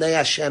of Lifnei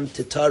Hashem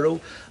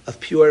Titaru, of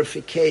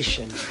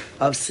purification,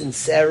 of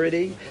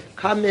sincerity.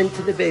 Come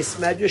into the Beis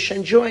Medrash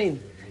and join.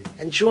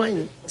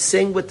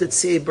 Sing with the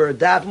tzibur,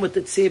 daven with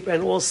the tzibur,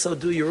 and also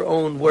do your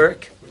own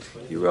work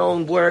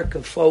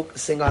of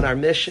focusing on our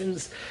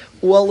missions.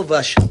 All of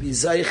us should be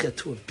zeicha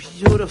to a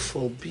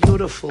beautiful,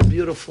 beautiful,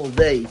 beautiful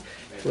day,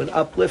 to an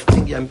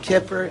uplifting Yom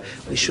Kippur.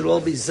 We should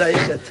all be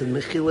zeicha to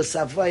mechilas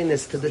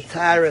avainis, to the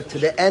Tara, to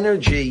the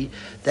energy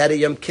that a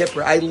Yom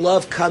Kippur. I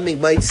love coming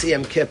Mitzvah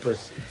Yom Kippur.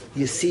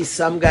 You see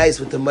some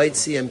guys with the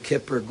Mitzvah Yom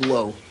Kippur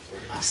glow.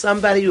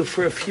 Somebody who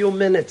for a few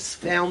minutes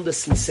found the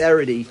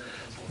sincerity.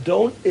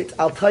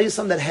 I'll tell you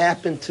something that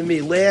happened to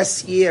me.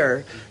 Last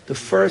year, the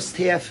first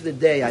half of the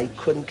day, I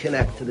couldn't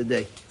connect to the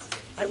day.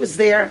 I was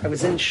there. I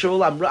was in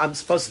shul. I'm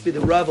supposed to be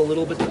the Rav, a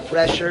little bit of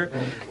pressure.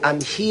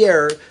 I'm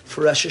here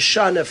for Rosh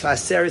Hashanah, for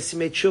Aseret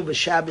Yimei Tshuva,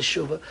 Shabbos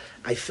Shuvah.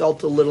 I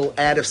felt a little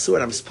out of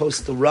sort. I'm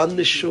supposed to run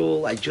the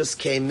shul. I just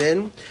came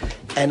in,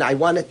 and I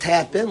want to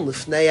tap in,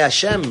 Lifnei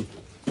Hashem.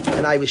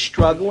 And I was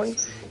struggling.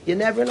 You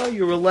never know.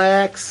 You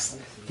relax.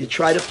 You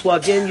try to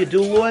plug in. You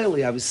do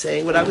loyally. I was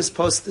saying what I was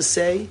supposed to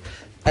say.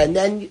 And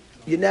then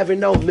you never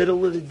know,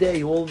 middle of the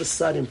day, all of a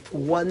sudden, for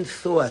one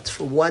thought,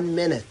 for 1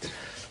 minute,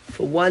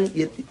 for one,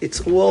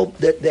 it's all,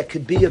 there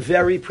could be a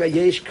very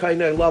prayesh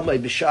kind of lamay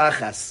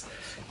b'shachas.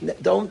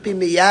 Don't be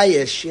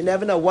miyayish. You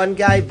never know. One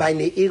guy, by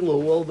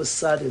Ne'ilah, all of a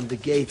sudden, the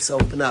gates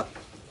open up.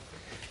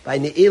 By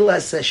Ne'ilah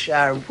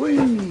Sashar,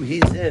 woo,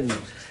 he's in.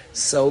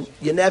 So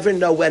you never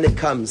know when it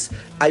comes.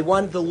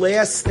 The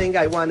last thing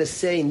I want to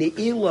say,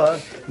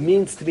 Ne'ilah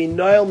means to be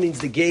noel, means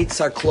the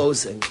gates are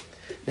closing.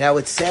 Now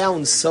it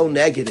sounds so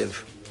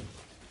negative.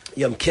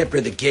 Yom Kippur,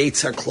 the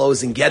gates are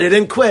closing. Get it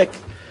in quick.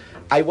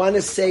 I want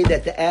to say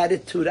that the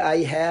attitude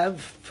I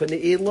have for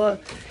Ne'ilah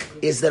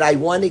is that I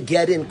want to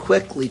get in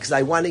quickly because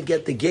I want to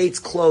get the gates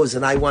closed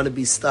and I want to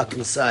be stuck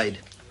inside.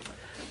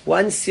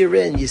 Once you're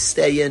in, you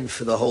stay in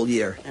for the whole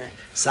year.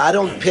 So I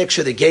don't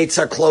picture the gates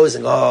are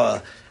closing.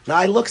 Oh, now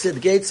I looked at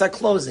the gates are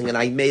closing and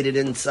I made it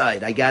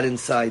inside. I got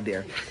inside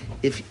there.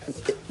 If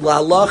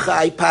La'alacha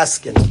I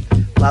paskin,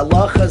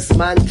 La'alacha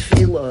Zman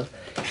Tefillah.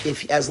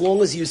 As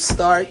long as you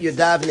start your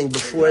davening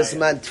before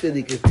Zman Tefillah,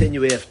 you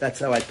continue after. That's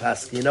how I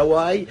pass. You know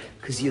why?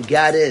 Because you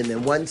got in,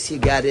 and once you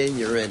got in,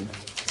 you're in.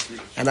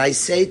 And I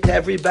say to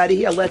everybody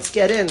here, let's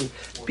get in.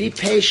 Be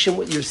patient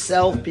with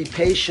yourself. Be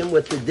patient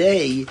with the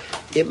day.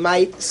 You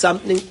might be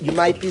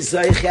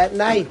zoich at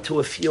night to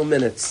a few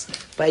minutes.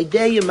 By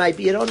day, you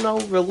don't know,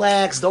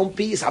 relax, don't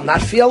be, I'm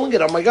not feeling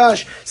it, oh my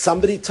gosh,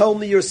 somebody told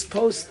me you're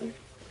supposed to.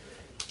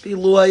 Be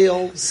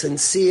loyal,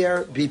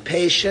 sincere, be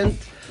patient.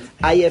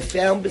 I have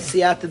found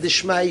b'siyata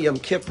d'shmai, Yom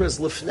Kippur's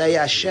Lifnei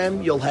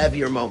Hashem, you'll have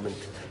your moment.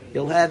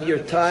 You'll have your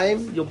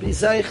time, you'll be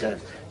zeicha.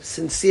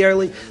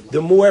 Sincerely,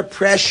 the more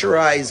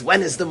pressurized,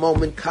 when does the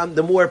moment come?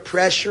 The more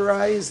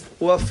pressurized,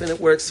 often it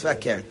works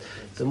fakert.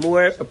 The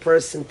more a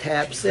person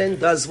taps in,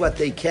 does what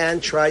they can,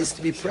 tries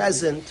to be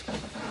present,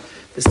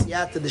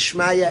 b'siyata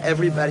d'shmaya,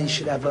 everybody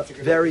should have a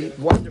very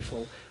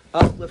wonderful,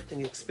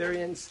 uplifting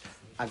experience.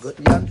 A good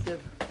yantiv.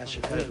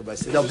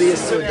 There'll be a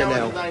suda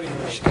now.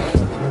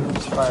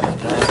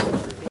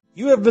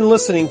 You have been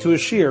listening to a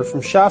shiur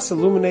from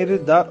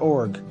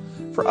shasilluminated.org.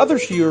 For other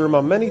shiurim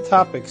on many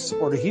topics,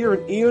 or to hear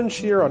an Eon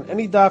shiur on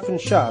any daf in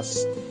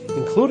Shas,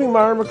 including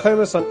Mareh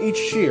Mekomos on each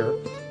shiur,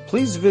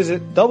 please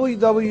visit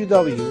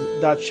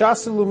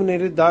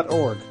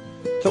www.shasilluminated.org.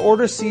 To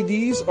order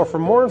CDs or for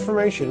more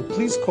information,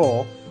 please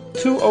call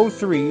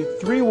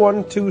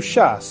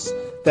 203-312-SHAS.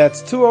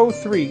 That's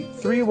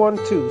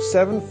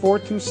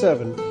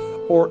 203-312-7427,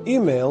 or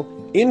email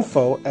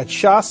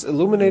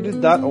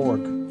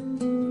info@shasilluminated.org.